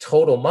less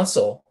total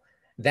muscle,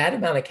 that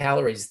amount of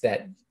calories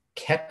that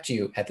kept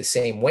you at the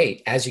same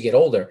weight as you get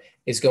older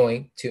is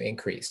going to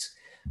increase.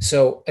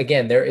 So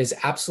again, there is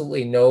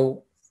absolutely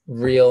no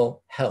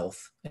real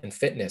health and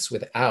fitness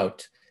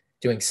without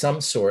doing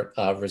some sort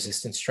of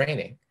resistance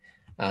training.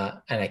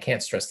 And I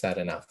can't stress that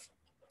enough.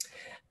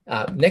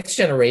 Next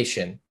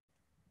generation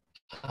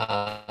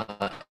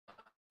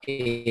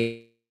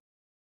is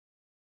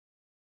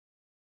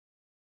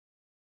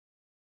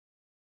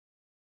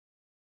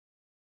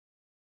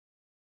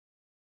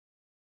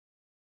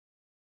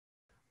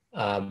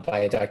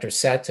by Dr.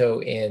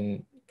 Sato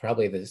in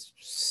probably the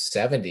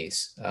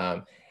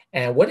 70s.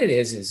 And what it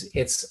is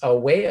it's a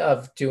way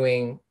of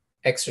doing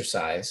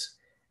exercise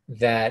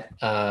that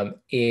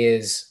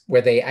is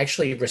where they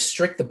actually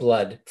restrict the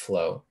blood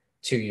flow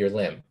to your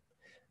limb.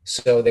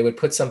 So they would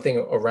put something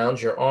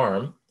around your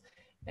arm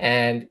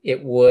and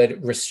it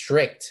would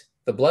restrict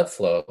the blood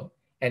flow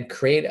and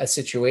create a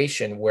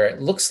situation where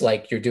it looks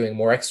like you're doing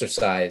more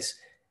exercise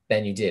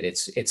than you did.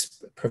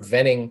 It's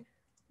preventing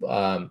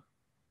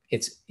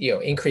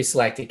increased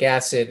lactic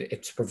acid.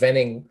 It's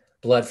preventing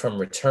blood from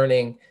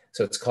returning,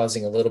 so it's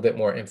causing a little bit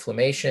more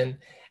inflammation.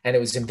 And it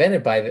was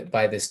invented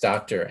by this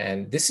doctor,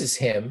 and this is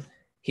him.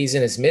 He's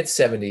in his mid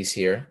 70s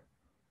here,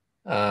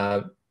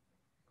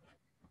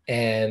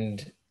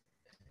 and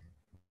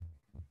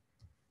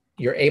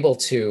you're able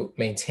to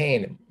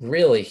maintain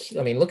really.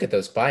 I mean, look at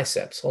those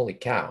biceps. Holy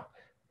cow,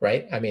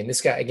 right? I mean,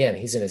 this guy again.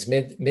 He's in his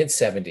mid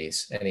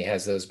 70s, and he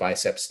has those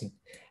biceps, and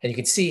you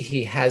can see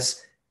he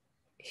has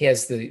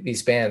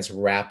these bands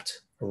wrapped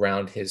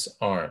around his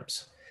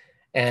arms.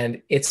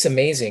 And it's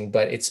amazing,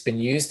 but it's been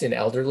used in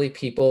elderly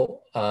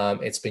people.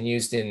 It's been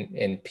used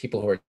in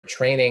people who are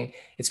training.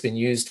 It's been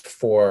used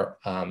for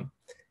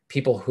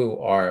people who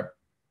are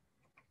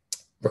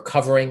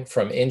recovering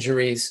from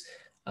injuries.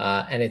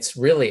 And it's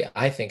really,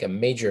 I think, a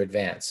major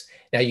advance.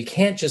 Now, you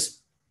can't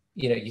just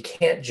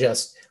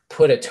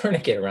put a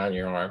tourniquet around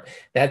your arm.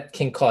 That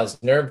can cause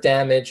nerve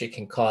damage. It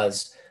can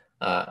cause,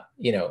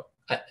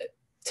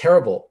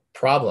 terrible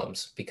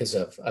problems because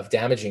of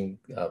damaging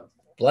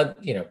blood,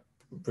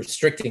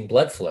 restricting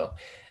blood flow.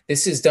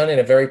 This is done in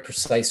a very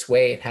precise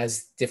way.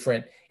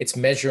 It's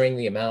measuring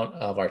the amount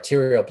of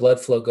arterial blood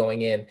flow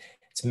going in.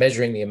 It's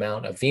measuring the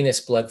amount of venous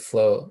blood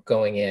flow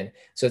going in.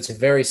 So it's a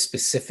very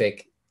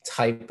specific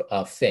type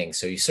of thing.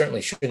 So you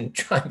certainly shouldn't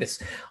try this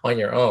on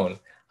your own.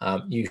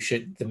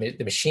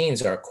 The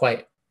machines are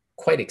quite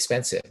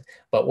expensive,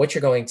 but what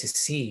you're going to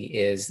see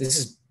is this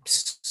is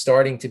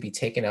starting to be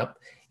taken up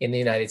in the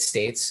United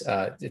States.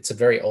 It's a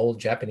very old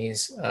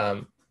Japanese,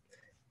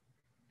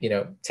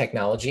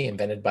 technology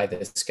invented by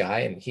this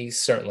guy, and he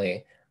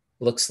certainly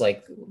looks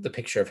like the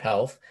picture of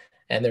health.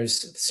 And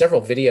there's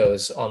several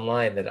videos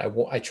online that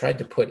I tried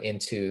to put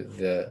into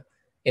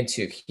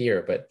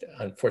here, but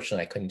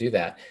unfortunately I couldn't do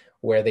that,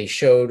 where they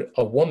showed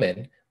a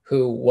woman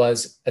who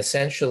was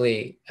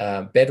essentially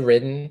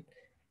bedridden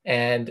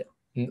and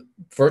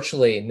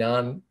virtually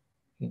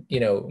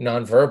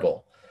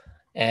nonverbal,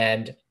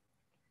 and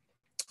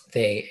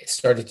they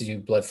started to do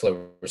blood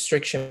flow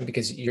restriction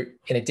because in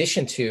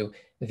addition to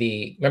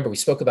remember we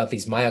spoke about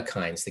these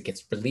myokines that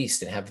gets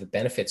released and have the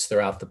benefits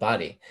throughout the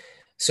body.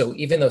 So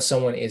even though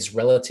someone is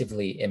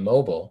relatively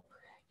immobile,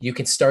 you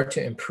can start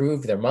to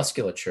improve their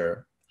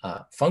musculature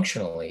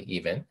functionally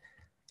even.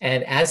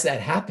 And as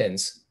that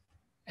happens,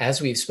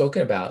 as we've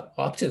spoken about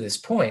up to this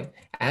point,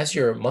 as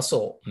your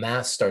muscle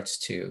mass starts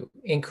to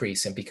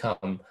increase and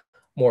become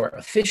more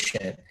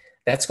efficient,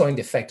 that's going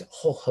to affect a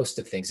whole host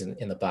of things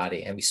in the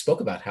body. And we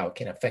spoke about how it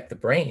can affect the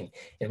brain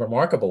in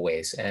remarkable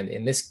ways. And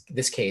in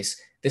this case,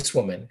 this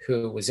woman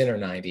who was in her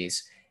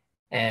 90s,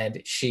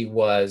 and she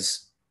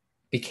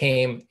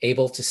became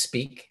able to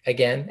speak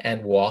again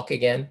and walk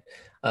again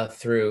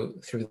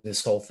through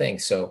this whole thing.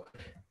 So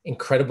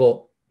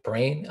incredible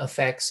brain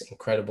effects,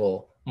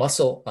 incredible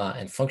muscle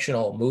and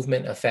functional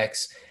movement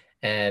effects.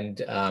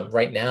 And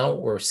right now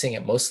we're seeing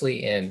it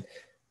mostly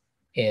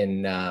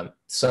in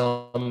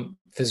some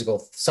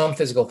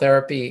physical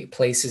therapy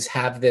places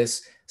have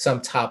this. Some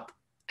top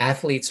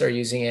athletes are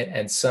using it,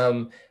 and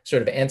some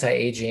sort of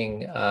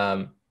anti-aging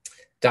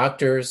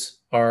doctors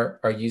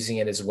are using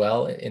it as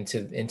well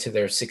into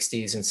their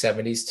 60s and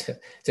 70s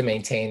to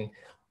maintain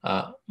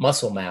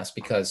muscle mass.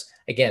 Because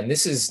again,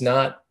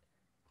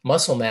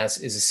 muscle mass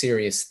is a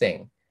serious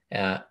thing.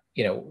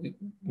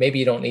 Maybe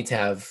you don't need to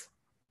have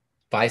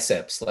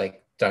biceps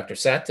like Dr.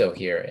 Sato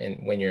here,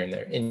 and when you're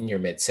in your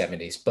mid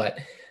 70s, but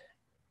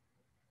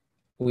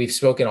we've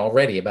spoken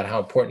already about how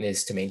important it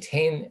is to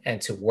maintain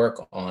and to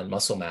work on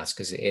muscle mass,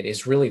 because it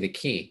is really the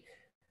key.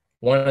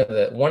 One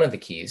of the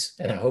keys,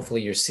 and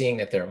hopefully you're seeing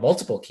that there are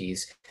multiple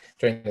keys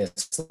during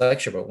this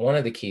lecture, but one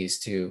of the keys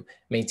to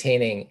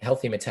maintaining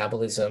healthy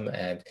metabolism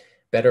and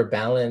better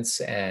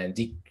balance and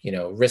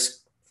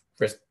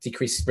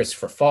decreased risk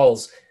for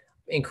falls,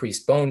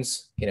 increased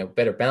bones,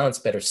 better balance,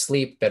 better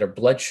sleep, better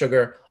blood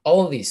sugar,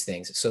 all of these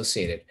things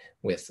associated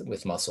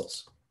with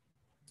muscles.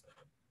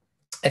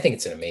 I think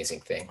it's an amazing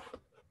thing.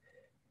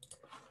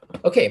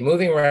 Okay,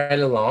 moving right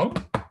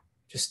along,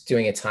 just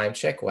doing a time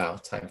check. Wow,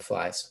 time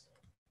flies.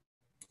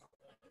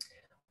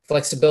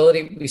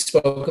 Flexibility, we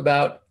spoke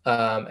about.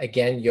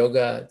 Again,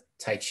 yoga,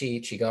 Tai Chi,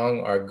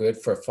 Qigong are good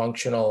for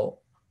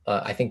functional.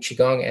 I think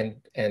Qigong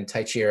and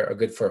Tai Chi are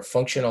good for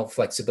functional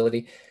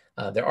flexibility.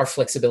 There are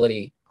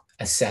flexibility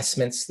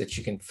assessments that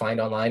you can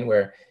find online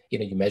where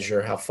you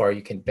measure how far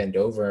you can bend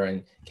over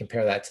and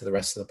compare that to the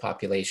rest of the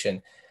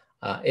population.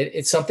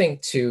 It's something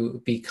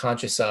to be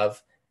conscious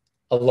of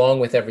along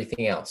with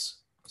everything else.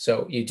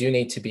 So you do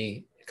need to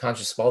be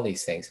conscious of all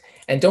these things.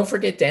 And don't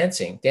forget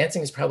dancing.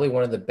 Dancing is probably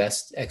one of the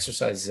best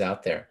exercises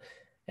out there.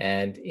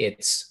 And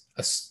it's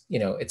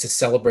it's a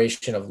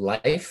celebration of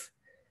life,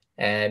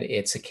 and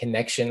it's a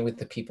connection with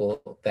the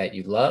people that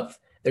you love.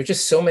 There are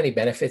just so many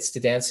benefits to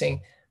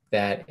dancing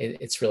that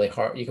it's really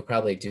hard. You could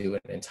probably do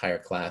an entire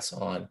class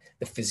on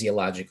the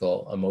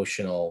physiological,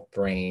 emotional,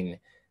 brain,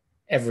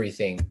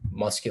 everything,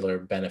 muscular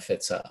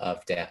benefits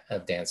of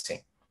dancing.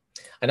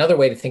 Another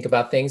way to think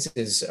about things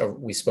is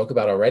we spoke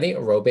about already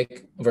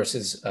aerobic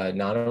versus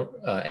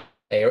anaerobic.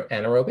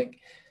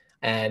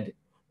 And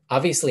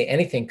obviously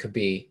anything could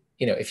be,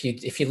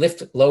 if you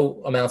lift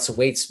low amounts of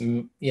weights,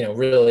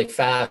 really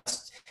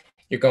fast,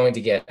 you're going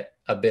to get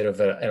a bit of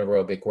an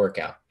aerobic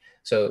workout.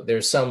 So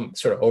there's some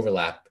sort of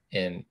overlap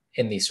in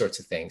these sorts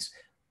of things,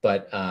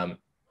 but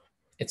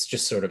it's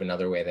just sort of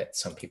another way that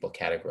some people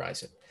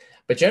categorize it.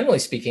 But generally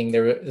speaking,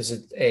 there's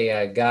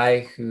a guy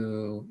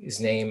whose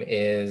name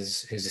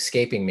who's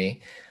escaping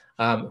me,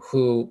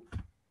 who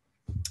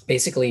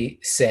basically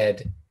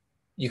said,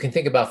 you can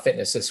think about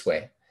fitness this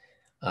way: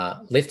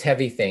 lift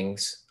heavy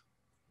things,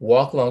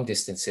 walk long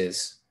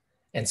distances,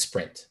 and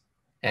sprint.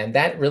 And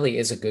that really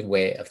is a good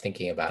way of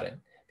thinking about it,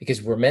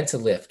 because we're meant to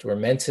lift, we're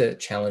meant to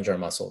challenge our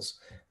muscles.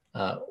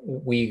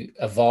 We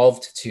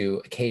evolved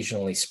to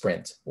occasionally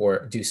sprint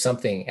or do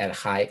something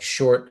at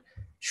short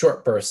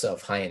bursts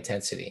of high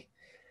intensity.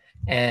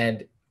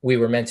 And we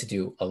were meant to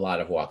do a lot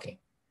of walking.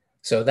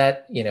 So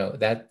that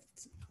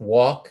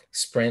walk,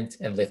 sprint,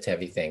 and lift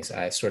heavy things,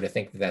 I sort of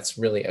think that's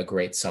really a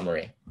great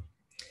summary.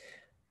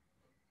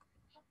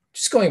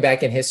 Just going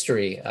back in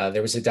history,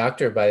 there was a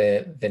doctor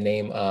by the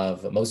name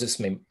of Moses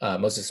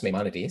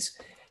Maimonides,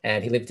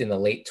 and he lived in the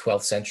late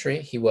 12th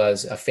century. He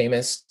was a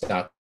famous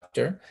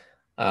doctor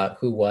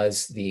who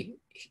was he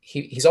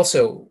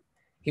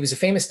was a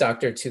famous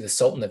doctor to the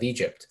Sultan of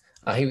Egypt.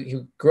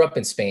 He grew up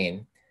in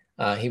Spain.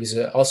 He was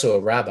also a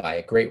rabbi,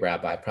 a great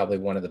rabbi, probably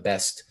one of the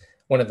best,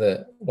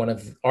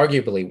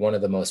 arguably one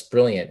of the most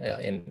brilliant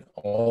in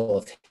all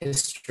of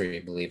history,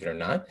 believe it or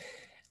not.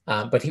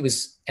 But he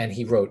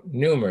wrote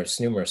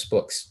numerous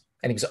books,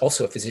 and he was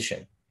also a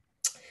physician.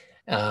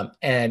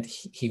 And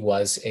he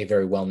was a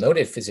very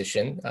well-noted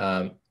physician.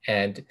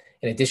 And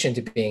in addition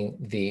to being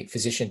the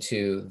physician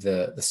to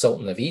the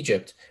Sultan of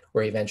Egypt,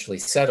 where he eventually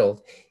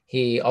settled,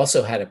 he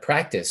also had a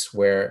practice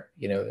where,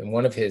 in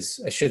one of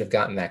his, I should have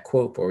gotten that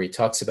quote, where he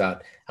talks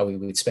about how he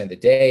would spend the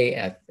day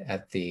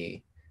at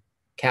the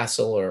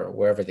castle or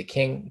wherever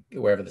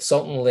the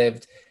Sultan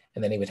lived.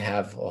 And then he would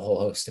have a whole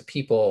host of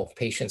people,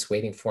 patients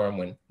waiting for him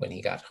when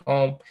he got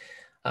home.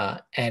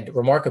 And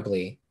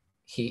remarkably,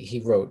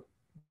 he wrote,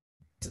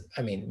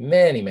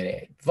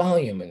 many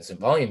volumes and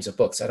volumes of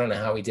books. I don't know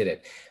how he did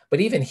it, but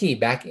even he,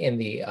 back in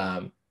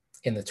the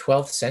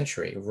 12th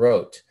century,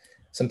 wrote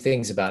some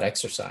things about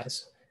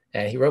exercise.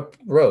 And he wrote,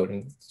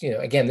 and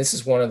again, this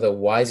is one of the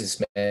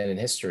wisest men in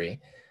history.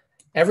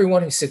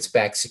 Everyone who sits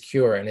back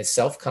secure in his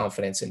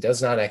self-confidence and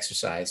does not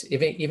exercise,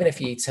 even if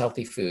he eats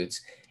healthy foods,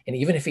 and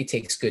even if he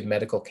takes good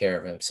medical care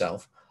of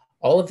himself,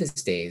 all of his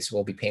days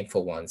will be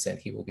painful ones, and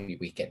he will be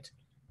weakened.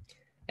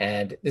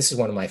 And this is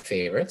one of my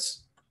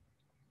favorites.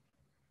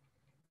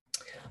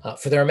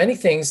 For there are many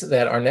things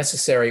that are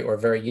necessary or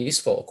very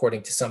useful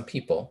according to some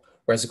people,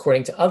 whereas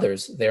according to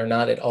others, they are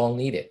not at all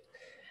needed,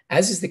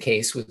 as is the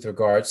case with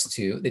regards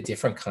to the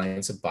different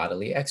kinds of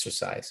bodily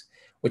exercise,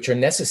 which are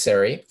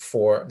necessary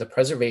for the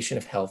preservation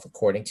of health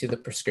according to the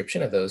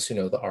prescription of those who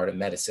know the art of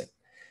medicine.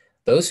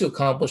 Those who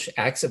accomplish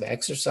acts of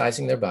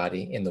exercising their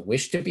body in the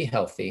wish to be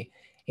healthy,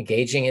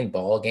 engaging in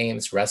ball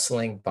games,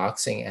 wrestling,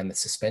 boxing, and the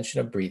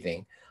suspension of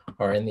breathing,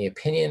 are in the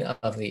opinion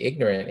of the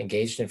ignorant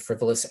engaged in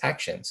frivolous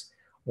actions,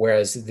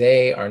 whereas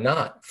they are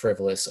not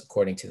frivolous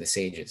according to the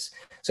sages.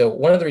 So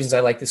one of the reasons I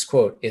like this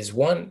quote is,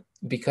 one,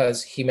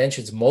 because he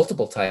mentions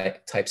multiple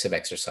types of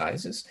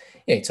exercises.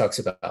 He talks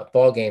about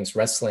ball games,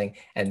 wrestling,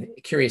 and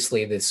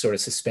curiously, this sort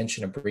of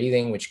suspension of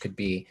breathing, which could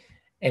be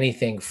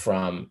anything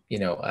from,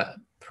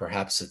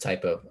 perhaps a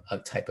type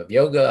of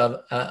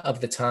yoga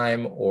of the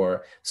time,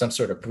 or some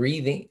sort of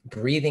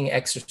breathing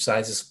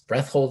exercises,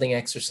 breath holding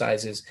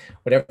exercises,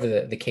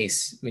 whatever the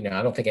case. I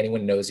don't think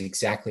anyone knows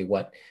exactly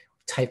what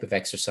type of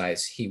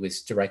exercise he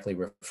was directly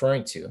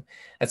referring to.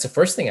 That's the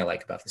first thing I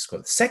like about this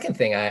quote. The second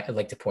thing I'd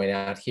like to point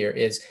out here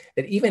is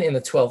that even in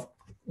the 12,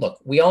 look,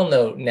 we all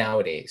know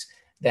nowadays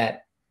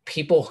that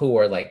people who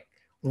are like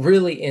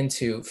really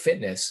into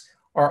fitness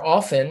are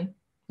often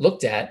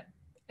looked at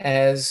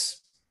as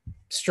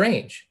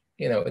strange,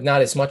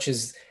 not as much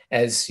as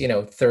as,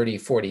 30,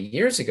 40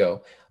 years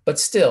ago, but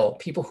still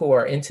people who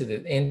are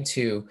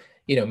into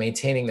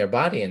maintaining their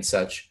body and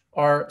such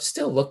are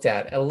still looked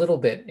at a little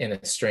bit in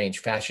a strange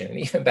fashion. And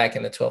even back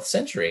in the 12th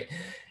century,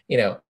 you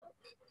know,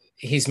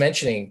 he's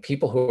mentioning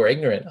people who are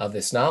ignorant of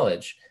this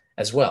knowledge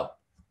as well.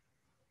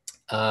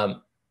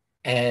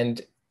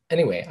 And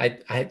anyway,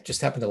 I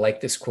just happen to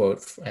like this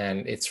quote,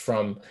 and it's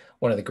from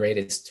one of the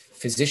greatest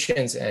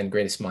physicians and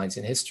greatest minds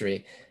in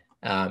history.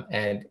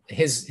 And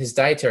his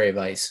dietary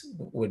advice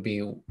would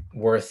be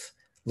worth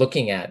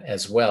looking at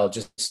as well,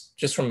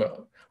 just from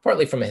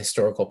partly from a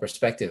historical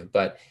perspective.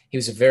 But he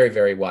was a very,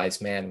 very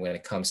wise man when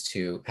it comes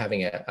to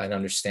having an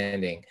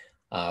understanding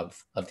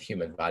of the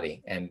human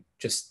body, and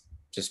just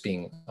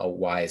being a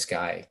wise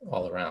guy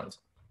all around.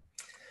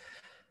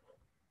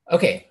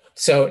 Okay,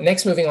 so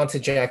next, moving on to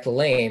Jack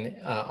LaLanne.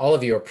 All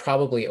of you are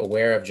probably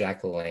aware of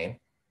Jack LaLanne.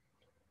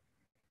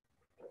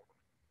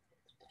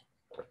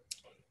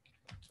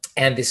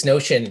 And this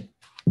notion,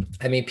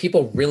 I mean,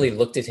 people really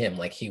looked at him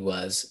like he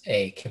was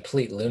a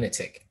complete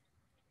lunatic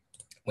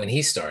when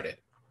he started.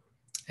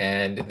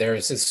 And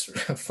there's this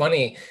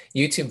funny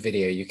YouTube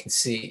video you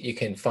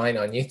can find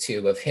on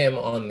YouTube of him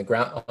on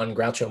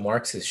Groucho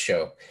Marx's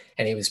show.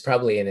 And he was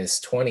probably in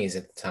his 20s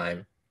at the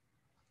time.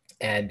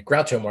 And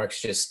Groucho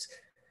Marx just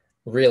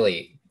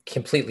really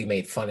completely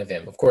made fun of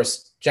him. Of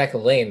course, Jack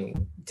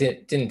LaLanne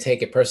didn't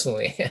take it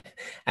personally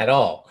at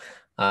all.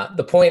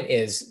 The point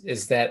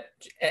is that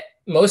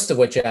most of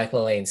what Jack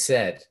LaLanne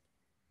said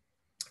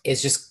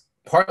is just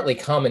partly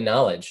common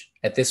knowledge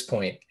at this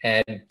point,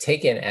 and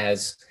taken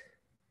as,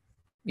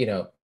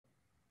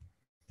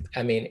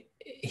 I mean,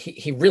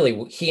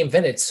 he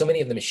invented so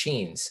many of the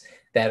machines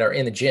that are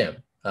in the gym.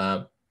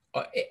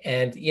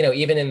 And,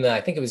 even in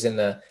I think it was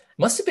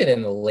must have been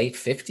in the late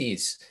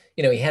 50s,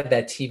 he had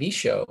that TV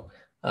show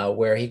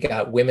where he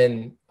got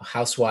women,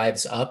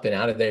 housewives, up and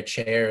out of their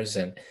chairs.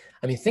 And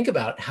I mean, think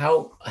about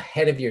how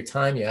ahead of your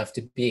time you have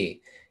to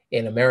be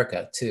in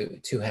America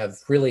to have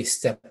really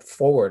stepped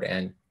forward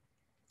and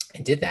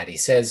did that. He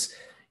says,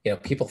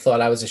 people thought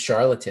I was a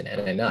charlatan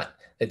and a nut.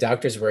 The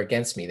doctors were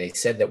against me. They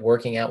said that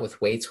working out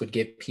with weights would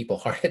give people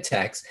heart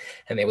attacks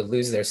and they would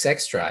lose their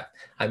sex drive.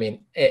 I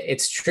mean,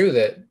 it's true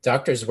that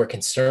doctors were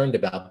concerned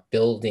about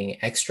building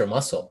extra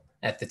muscle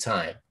at the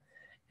time.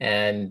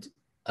 And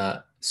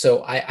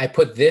so I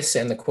put this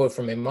and the quote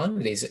from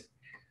Maimonides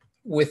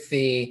with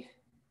the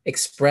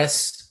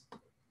express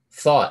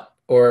thought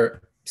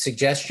or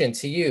suggestion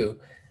to you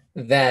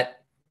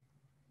that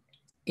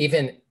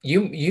even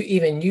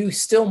you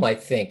still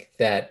might think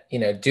that,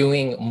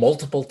 doing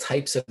multiple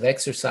types of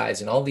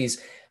exercise and all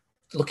these,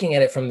 looking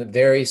at it from the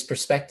various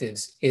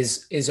perspectives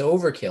is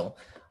overkill.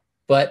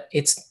 But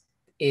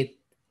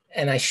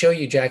and I show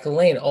you Jack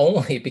LaLanne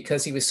only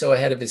because he was so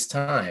ahead of his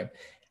time.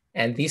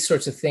 And these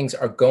sorts of things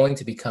are going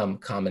to become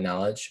common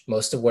knowledge.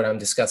 Most of what I'm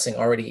discussing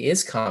already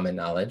is common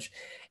knowledge.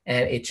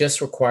 And it just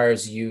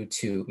requires you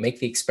to make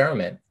the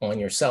experiment on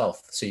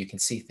yourself so you can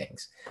see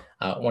things.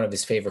 One of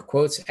his favorite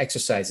quotes: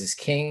 exercise is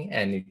king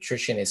and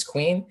nutrition is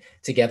queen.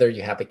 Together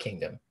you have a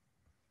kingdom.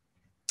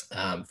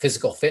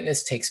 Physical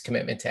fitness takes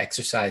commitment to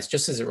exercise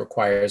just as it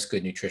requires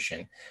good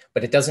nutrition,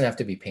 but it doesn't have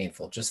to be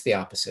painful, just the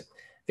opposite.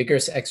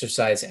 Vigorous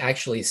exercise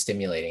actually is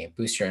stimulating. It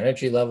boosts your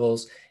energy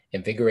levels,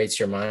 invigorates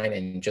your mind,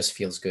 and just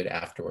feels good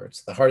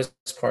afterwards. The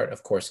hardest part,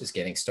 of course, is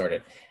getting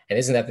started. And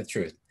isn't that the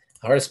truth?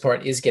 The hardest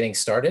part is getting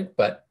started,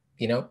 but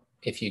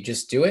if you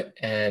just do it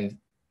and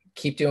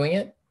keep doing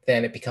it,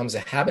 then it becomes a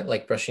habit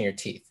like brushing your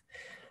teeth.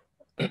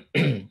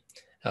 He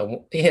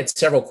had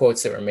several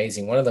quotes that were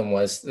amazing. One of them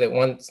was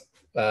that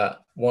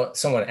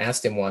someone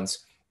asked him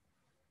once,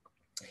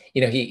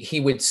 he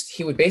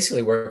would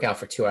basically work out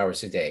for 2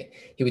 hours a day.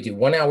 He would do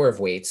 1 hour of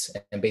weights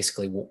and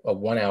basically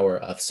 1 hour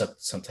of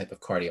some type of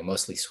cardio,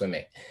 mostly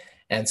swimming.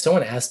 And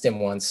someone asked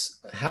him once,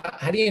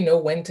 how do you know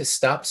when to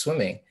stop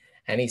swimming?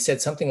 And he said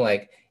something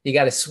like, you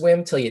got to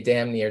swim till you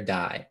damn near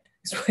die.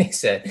 That's what he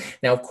said.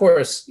 Now, of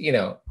course,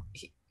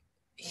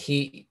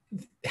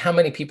 how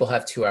many people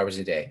have 2 hours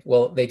a day?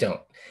 Well, they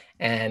don't.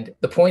 And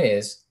the point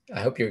is,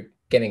 I hope you're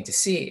getting to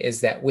see,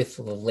 is that with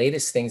the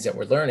latest things that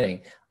we're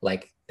learning,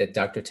 like that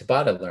Dr.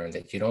 Tabata learned,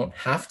 that you don't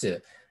have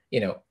to,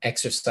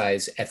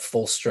 exercise at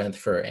full strength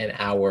for an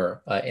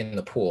hour in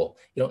the pool.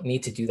 You don't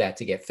need to do that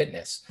to get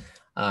fitness.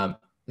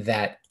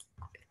 That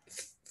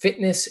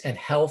fitness and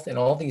health and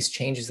all these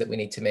changes that we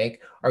need to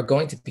make are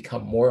going to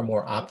become more and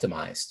more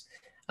optimized.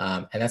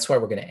 And that's why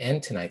we're going to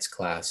end tonight's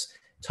class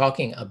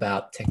talking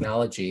about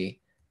technology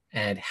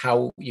and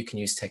how you can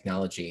use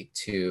technology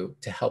to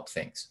help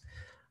things.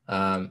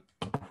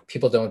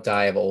 People don't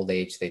die of old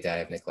age, they die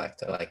of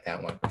neglect. I like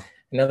that one.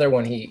 Another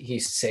one, he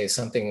says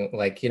something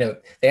like,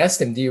 they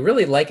asked him, do you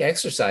really like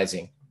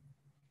exercising?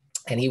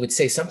 And he would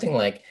say something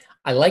like,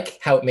 I like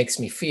how it makes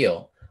me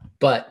feel,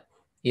 but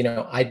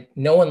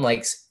no one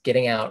likes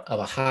getting out of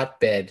a hot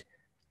bed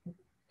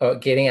or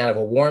getting out of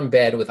a warm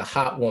bed with a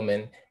hot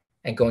woman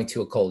and going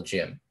to a cold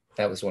gym.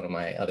 That was one of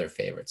my other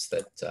favorites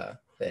that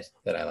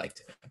I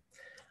liked.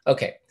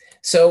 Okay,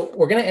 so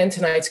we're going to end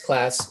tonight's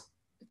class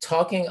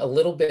talking a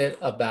little bit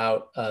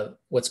about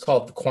what's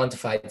called the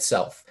quantified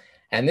self.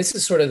 And this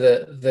is sort of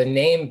the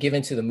name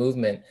given to the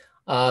movement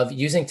of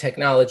using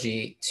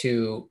technology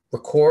to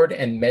record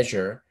and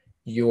measure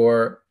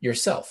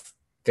yourself,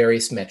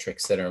 various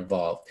metrics that are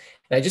involved.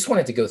 And I just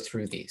wanted to go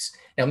through these.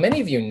 Now,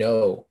 many of you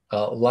know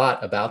a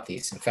lot about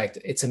these. In fact,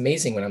 it's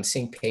amazing when I'm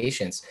seeing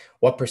patients,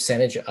 what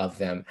percentage of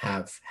them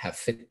have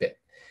Fitbit.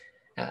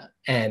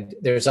 And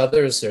there's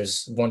others.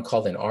 There's one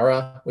called an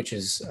Aura, which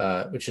is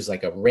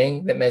like a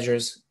ring that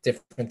measures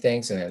different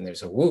things, and then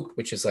there's a Whoop,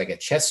 which is like a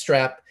chest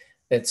strap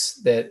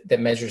that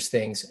measures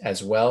things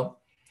as well.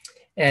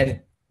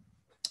 And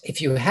if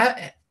you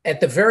have,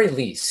 at the very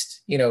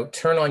least,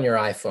 turn on your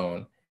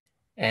iPhone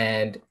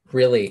and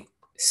really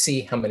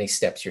see how many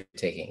steps you're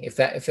taking. If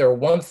there were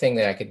one thing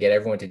that I could get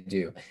everyone to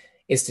do,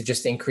 is to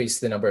just increase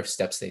the number of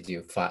steps they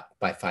do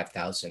by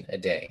 5,000 a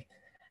day.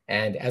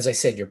 And as I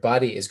said, your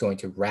body is going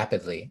to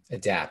rapidly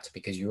adapt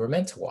because you were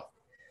meant to walk.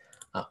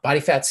 Body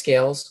fat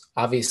scales,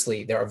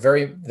 obviously, there are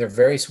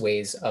various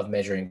ways of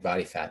measuring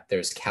body fat.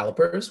 There's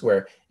calipers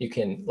where you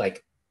can,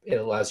 it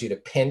allows you to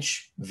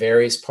pinch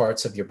various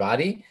parts of your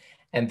body.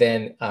 And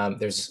then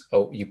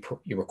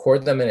you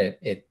record them, and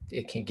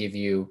it can give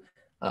you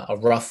a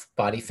rough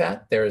body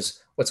fat.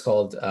 There's what's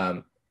called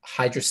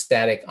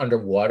hydrostatic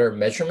underwater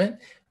measurement,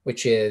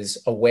 which is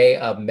a way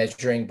of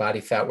measuring body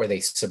fat where they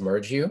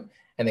submerge you,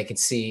 and they can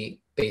see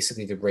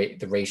basically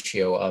the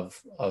ratio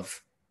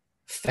of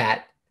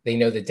fat. They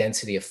know the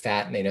density of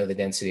fat and they know the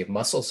density of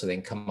muscle, so they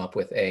can come up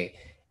with a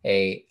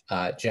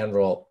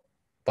general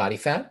body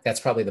fat. That's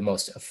probably the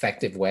most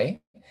effective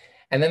way.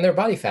 And then there are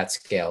body fat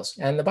scales,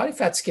 and the body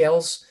fat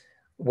scales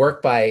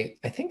work by,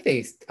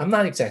 I'm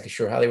not exactly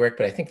sure how they work,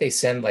 but I think they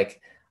send like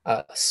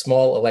a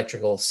small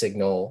electrical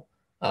signal,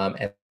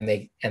 and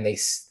they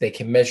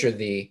can measure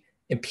the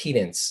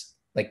impedance,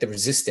 like the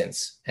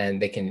resistance,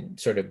 and they can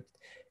sort of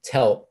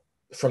tell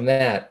from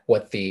that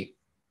what the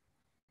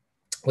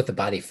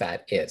body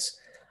fat is.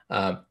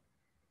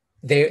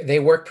 They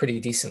work pretty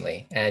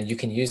decently, and you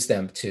can use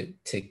them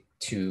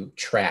to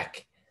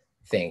track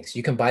things.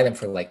 You can buy them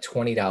for like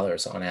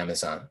 $20 on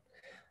Amazon.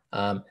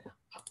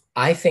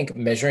 I think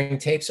measuring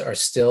tapes are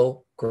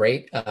still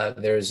great.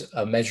 There's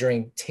a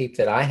measuring tape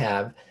that I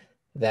have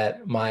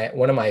that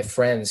one of my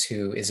friends,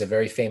 who is a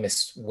very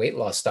famous weight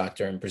loss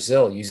doctor in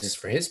Brazil, uses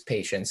for his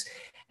patients,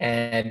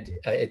 and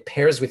it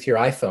pairs with your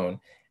iPhone,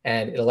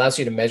 and it allows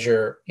you to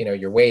measure,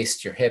 your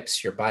waist, your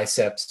hips, your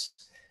biceps,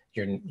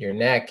 your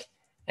neck,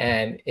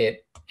 and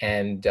it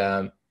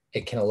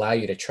can allow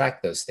you to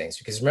track those things.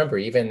 Because remember,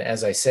 even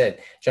as I said,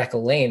 Jack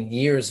LaLanne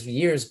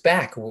years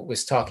back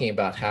was talking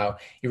about how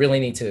you really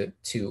need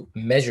to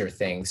measure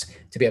things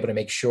to be able to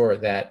make sure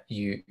that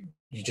you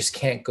just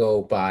can't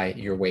go by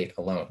your weight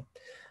alone.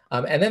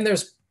 And then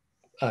there's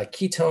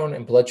ketone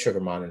and blood sugar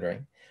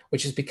monitoring,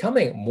 which is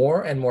becoming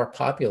more and more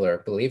popular,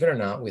 believe it or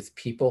not, with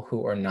people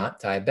who are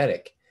not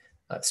diabetic,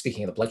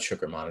 speaking of the blood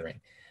sugar monitoring.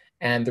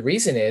 And the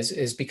reason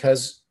is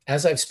because,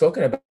 as I've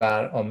spoken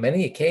about on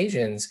many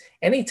occasions,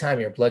 anytime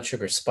your blood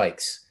sugar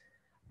spikes,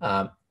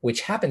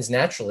 which happens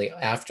naturally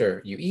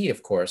after you eat,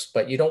 of course,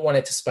 but you don't want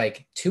it to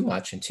spike too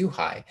much and too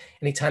high.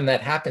 Anytime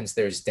that happens,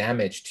 there's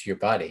damage to your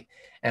body.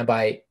 And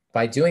by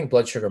doing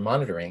blood sugar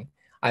monitoring,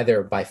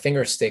 either by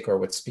finger stick or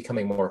what's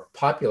becoming more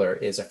popular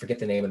is, I forget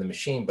the name of the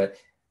machine, but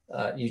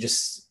you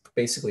just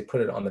basically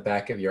put it on the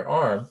back of your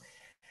arm.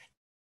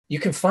 You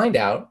can find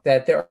out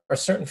that there are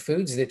certain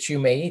foods that you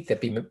may eat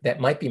that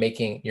might be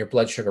making your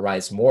blood sugar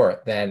rise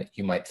more than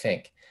you might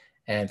think.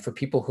 And for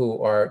people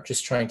who are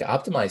just trying to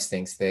optimize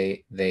things,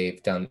 they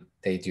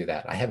do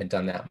that. I haven't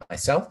done that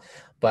myself,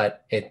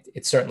 but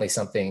it's certainly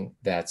something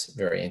that's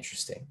very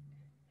interesting.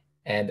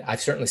 And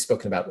I've certainly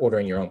spoken about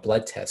ordering your own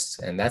blood tests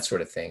and that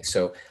sort of thing.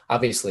 So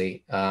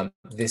obviously,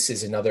 this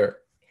is another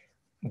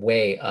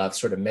way of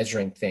sort of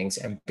measuring things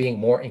and being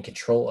more in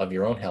control of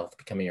your own health,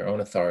 becoming your own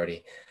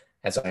authority.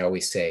 As I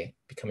always say,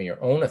 becoming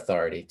your own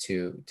authority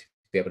to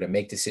be able to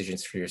make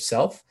decisions for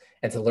yourself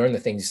and to learn the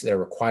things that are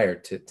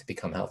required to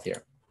become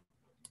healthier.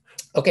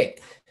 Okay,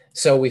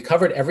 so we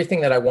covered everything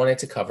that I wanted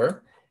to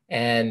cover,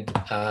 and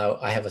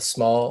I have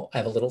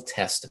a little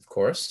test, of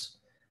course.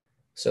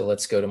 So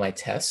let's go to my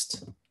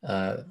test.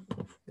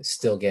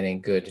 Still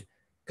getting good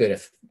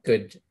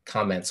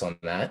comments on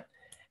that.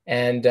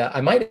 And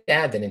I might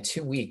add that in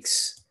 2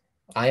 weeks,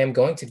 I am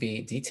going to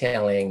be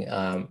detailing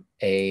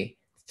a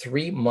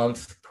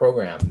 3-month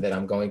program that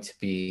I'm going to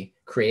be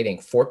creating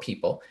for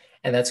people.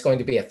 And that's going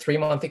to be a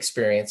 3-month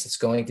experience. It's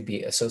going to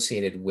be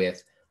associated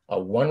with a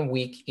 1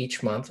 week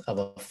each month of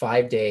a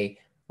 5-day,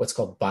 what's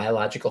called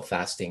biological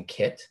fasting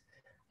kit.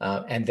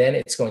 And then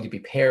it's going to be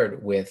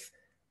paired with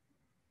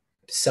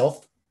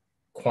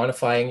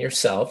quantifying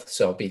yourself.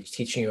 So I'll be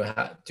teaching you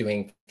how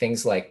doing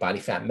things like body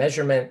fat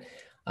measurement.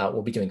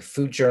 We'll be doing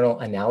food journal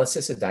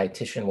analysis. A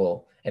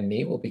dietitian and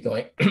me will be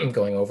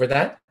going over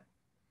that.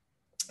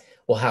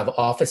 We'll have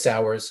office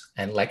hours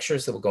and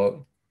lectures that will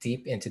go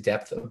deep into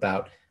depth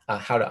about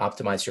how to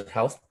optimize your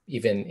health,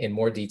 even in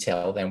more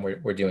detail than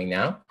we're doing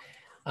now.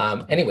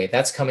 Anyway,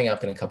 that's coming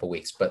up in a couple of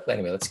weeks. But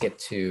anyway, let's get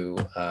to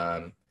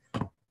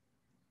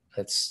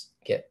let's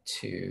get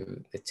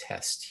to the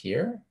test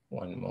here.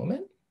 One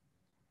moment.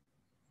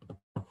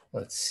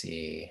 Let's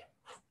see.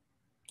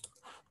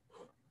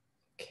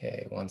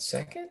 Okay, 1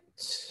 second.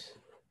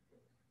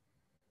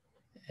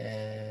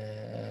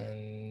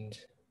 And,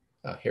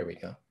 oh, here we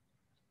go.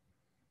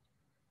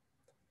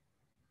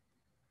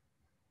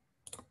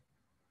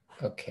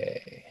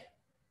 Okay.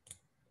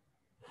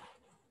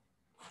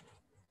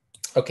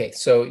 Okay,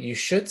 so you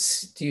should,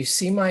 do you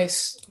see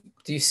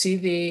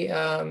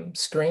the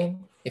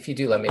screen? If you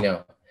do, let me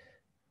know.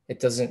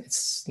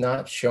 It's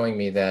not showing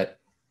me that.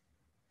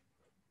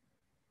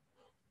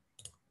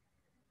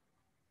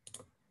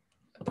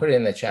 Put it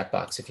in the chat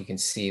box if you can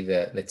see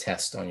the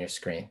test on your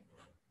screen.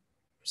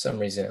 For some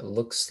reason, it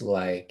looks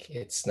like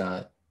it's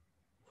not.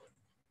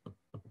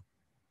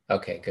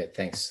 Okay, good,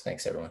 thanks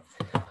everyone.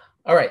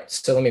 All right,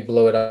 so let me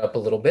blow it up a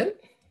little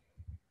bit.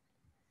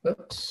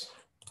 Whoops.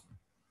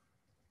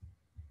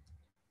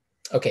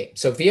 Okay,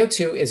 so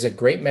VO2 is a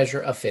great measure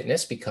of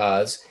fitness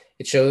because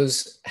it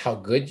shows how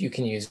good you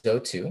can use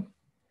O2.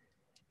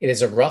 It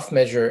is a rough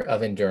measure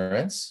of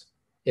endurance.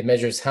 It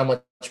measures how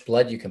much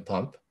blood you can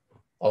pump,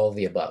 all of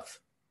the above.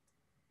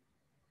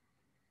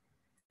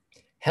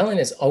 Helen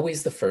is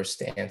always the first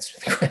to answer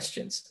the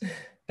questions.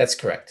 That's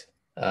correct.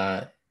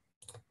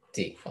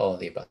 D, all of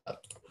the above.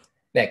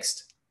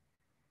 Next.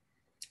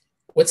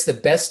 What's the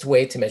best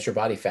way to measure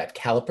body fat?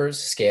 Calipers,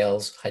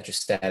 scales,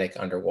 hydrostatic,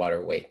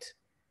 underwater weight.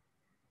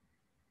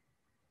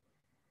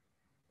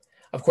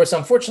 Of course,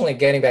 unfortunately,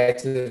 getting back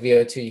to the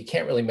VO2, you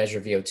can't really measure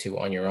VO2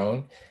 on your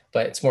own,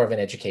 but it's more of an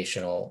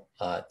educational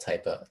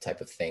type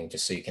of thing,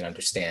 just so you can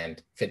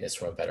understand fitness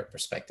from a better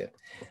perspective.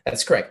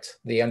 That's correct,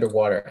 the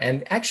underwater.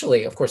 And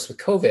actually, of course, with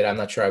COVID, I'm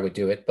not sure I would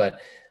do it,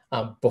 but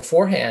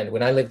beforehand,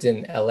 when I lived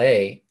in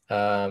LA,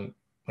 when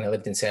I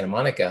lived in Santa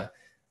Monica,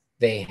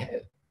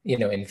 they,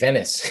 in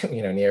Venice,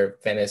 near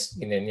Venice,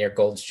 near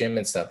Gold's Gym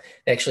and stuff,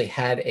 they actually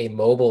had a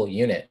mobile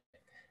unit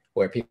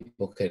where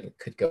people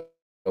could go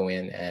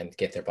in and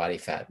get their body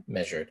fat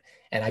measured.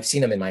 And I've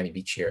seen them in Miami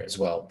Beach here as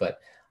well, but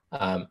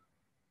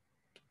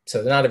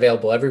so they're not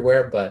available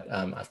everywhere, but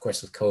of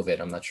course with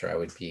COVID, I'm not sure I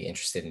would be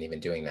interested in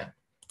even doing that.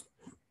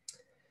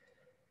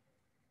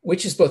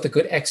 Which is both a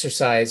good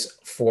exercise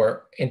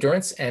for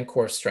endurance and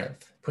core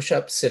strength?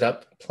 Push-up,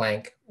 sit-up,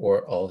 plank,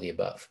 or all of the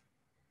above?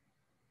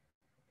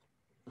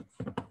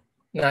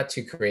 Not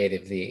too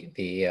creative,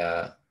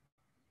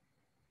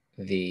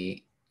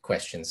 the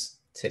questions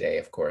today,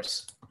 of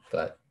course,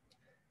 but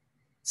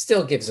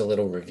still gives a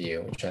little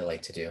review, which I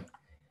like to do.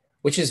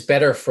 Which is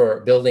better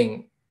for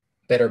building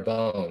better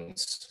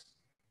bones,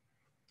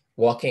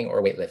 walking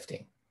or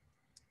weightlifting?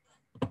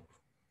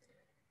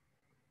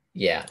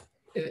 Yeah,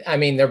 I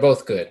mean, they're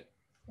both good.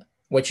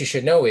 What you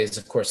should know is,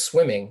 of course,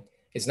 swimming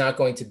is not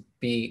going to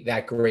be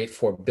that great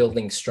for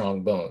building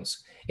strong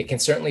bones. It can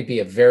certainly be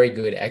a very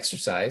good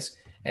exercise.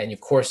 And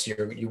of course,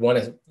 you want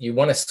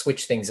to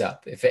switch things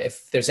up.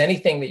 If there's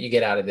anything that you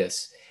get out of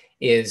this,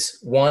 is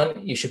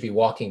one, you should be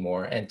walking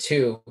more, and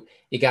two,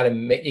 you got to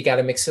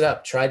mix it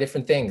up. Try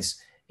different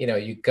things.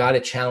 You got to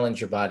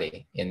challenge your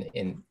body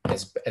in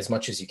as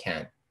much as you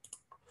can.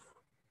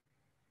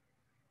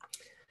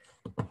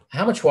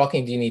 How much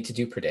walking do you need to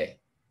do per day?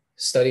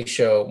 Studies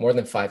show more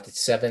than 5,000 to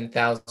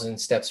 7,000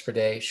 steps per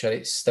day.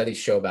 Studies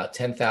show about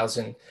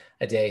 10,000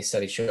 a day.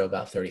 Studies show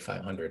about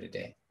 3,500 a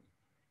day.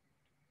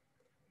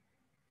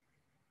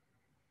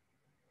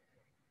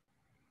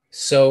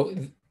 So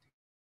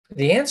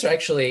the answer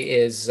actually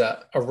is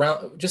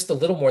around just a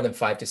little more than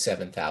 5,000 to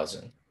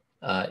 7,000.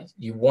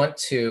 You want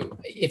to,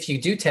 if you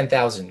do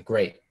 10,000,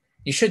 great.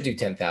 You should do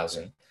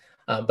 10,000.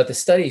 But the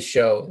studies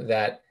show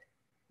that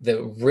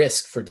the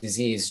risk for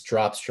disease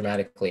drops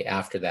dramatically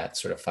after that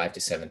sort of 5,000 to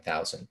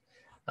 7,000.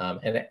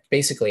 And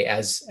basically,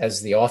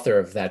 as the author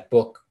of that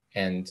book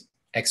and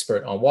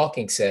expert on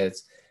walking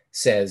says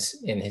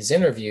in his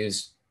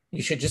interviews,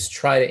 you should just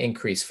try to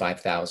increase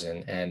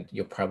 5,000 and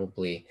you'll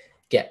probably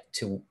get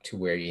to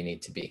where you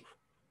need to be.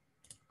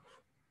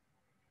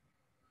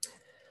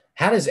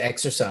 How does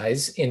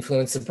exercise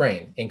influence the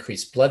brain?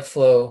 Increase blood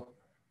flow,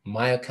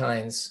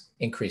 myokines,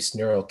 increase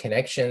neural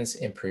connections,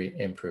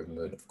 improve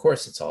mood. Of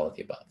course, it's all of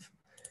the above.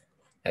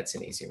 That's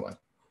an easy one.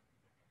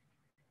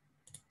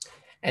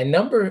 And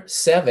number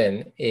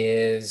 7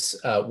 is,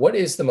 what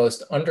is the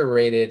most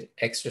underrated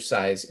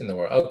exercise in the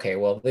world? Okay,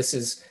 well, this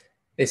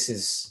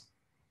is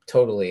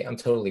totally, I'm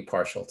totally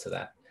partial to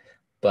that.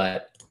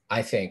 But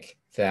I think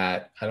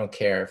that I don't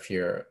care if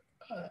you're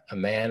a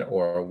man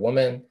or a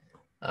woman,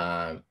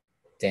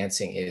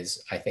 dancing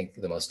is, I think,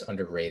 the most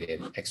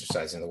underrated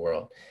exercise in the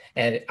world.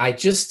 And I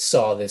just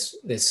saw this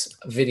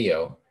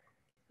video.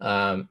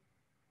 I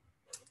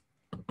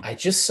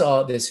just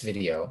saw this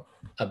video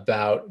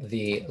about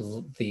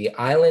the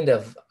island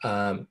of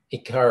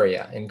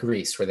Ikaria in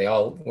Greece, where they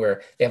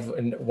have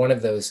one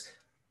of those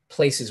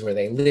places where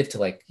they live to,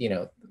 like,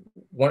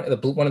 one of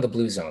the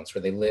blue zones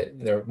where they live.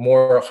 There are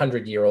more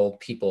 100-year-old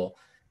people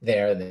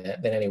there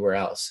than anywhere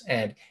else,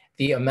 and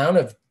the amount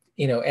of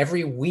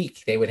every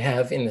week they would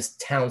have in this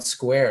town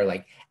square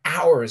like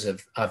hours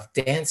of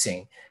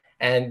dancing,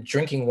 and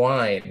drinking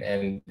wine.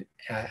 And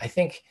I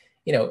think,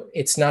 you know,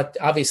 it's not,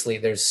 obviously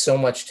there's so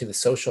much to the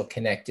social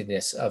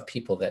connectedness of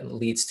people that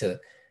leads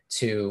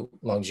to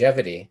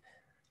longevity.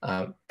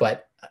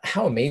 But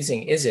how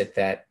amazing is it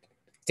that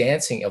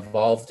dancing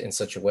evolved in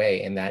such a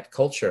way in that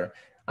culture?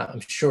 I'm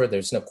sure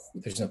there's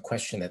no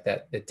question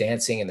that the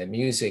dancing and the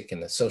music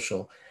and the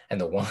social and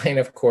the wine,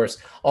 of course,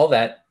 all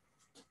that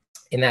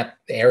in that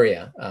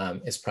area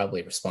is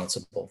probably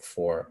responsible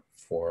for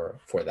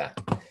that.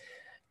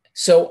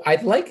 So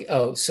I'd like,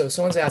 oh, so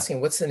someone's asking,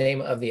 what's the name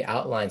of the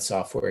outline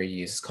software you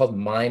use? It's called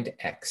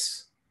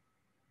MindX,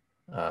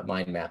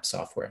 mind map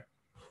software.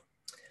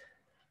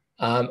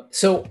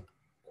 So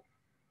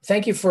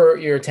thank you for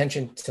your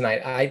attention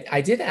tonight.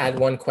 I did add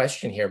one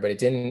question here, but it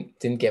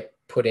didn't get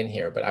put in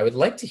here. But I would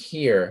like to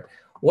hear,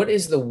 what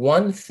is the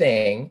one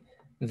thing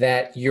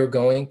that you're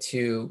going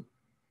to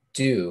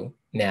do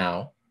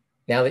now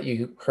that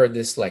you heard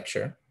this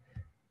lecture?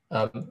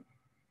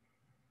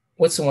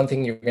 What's the one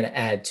thing you're going to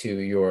add to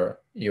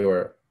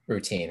your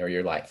routine or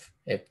your life?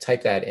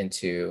 Type that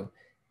into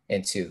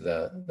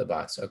the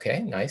box.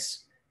 Okay,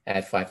 nice.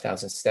 Add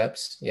 5,000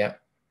 steps. Yeah.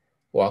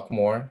 Walk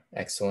more.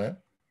 Excellent.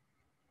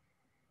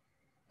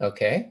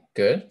 Okay,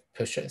 good.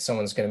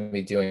 Someone's going to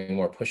be doing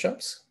more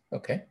push-ups.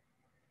 Okay.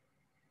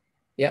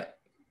 Yeah.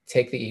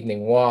 Take the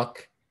evening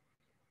walk.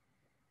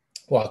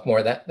 Walk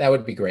more. That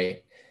would be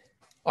great.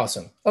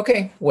 Awesome.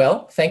 Okay,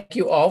 well, thank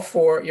you all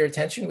for your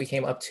attention. We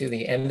came up to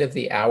the end of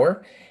the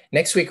hour.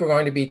 Next week, we're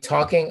going to be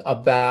talking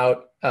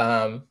about,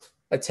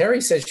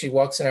 Terry says she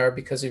walks an hour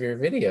because of your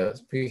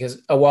videos, because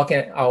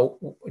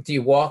do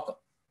you walk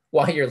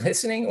while you're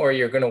listening, or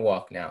you're going to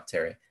walk now,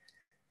 Terry?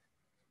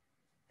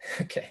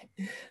 Okay,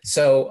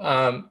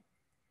 so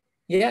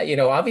yeah, you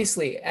know,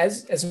 obviously,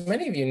 as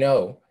many of you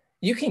know,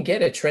 you can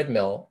get a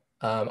treadmill.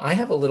 I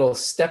have a little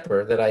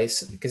stepper that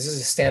because this is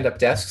a stand-up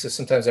desk, so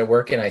sometimes I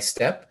work and I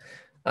step.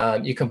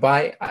 You can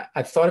buy,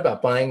 I've thought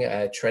about buying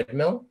a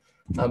treadmill,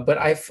 but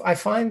I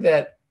find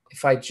that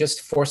if I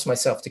just force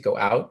myself to go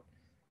out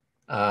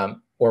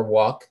or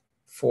walk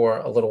for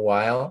a little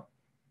while,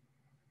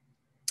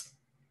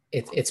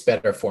 it's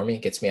better for me.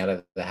 It gets me out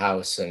of the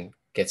house and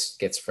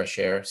gets fresh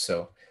air.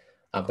 So,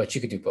 but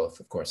you could do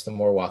both, of course. The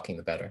more walking,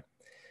 the better.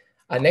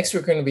 Next,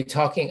 we're going to be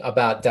talking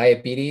about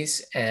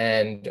diabetes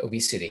and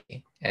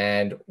obesity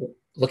and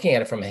looking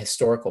at it from a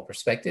historical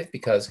perspective,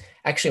 because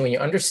actually when you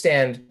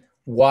understand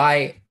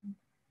why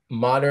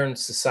modern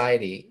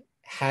society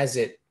has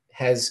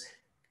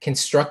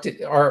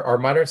constructed, our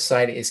modern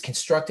society is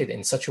constructed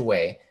in such a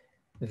way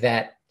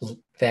that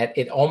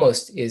it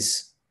almost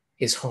is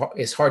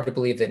hard to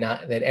believe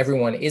that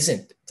everyone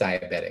isn't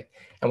diabetic.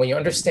 And when you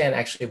understand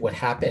actually what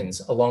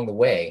happens along the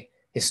way,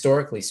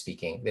 historically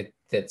speaking,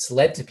 that's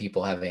led to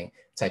people having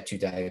type 2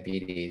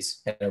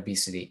 diabetes and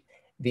obesity,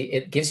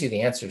 it gives you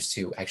the answers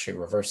to actually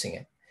reversing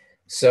it.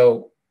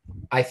 So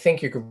I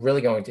think you're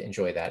really going to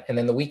enjoy that. And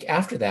then the week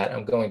after that,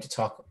 I'm going to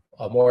talk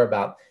more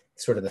about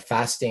sort of the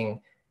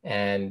fasting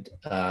and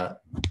how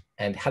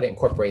to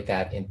incorporate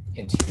that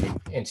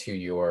into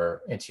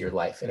your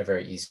life in a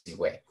very easy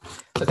way.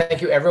 So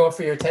thank you everyone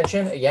for your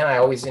attention. Again, I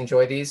always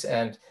enjoy these,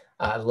 and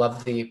I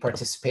love the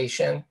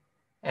participation,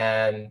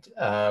 and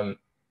I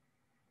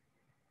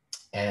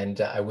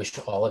wish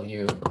all of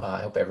you,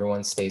 I hope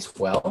everyone stays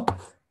well,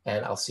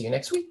 and I'll see you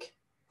next week.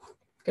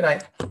 Good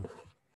night.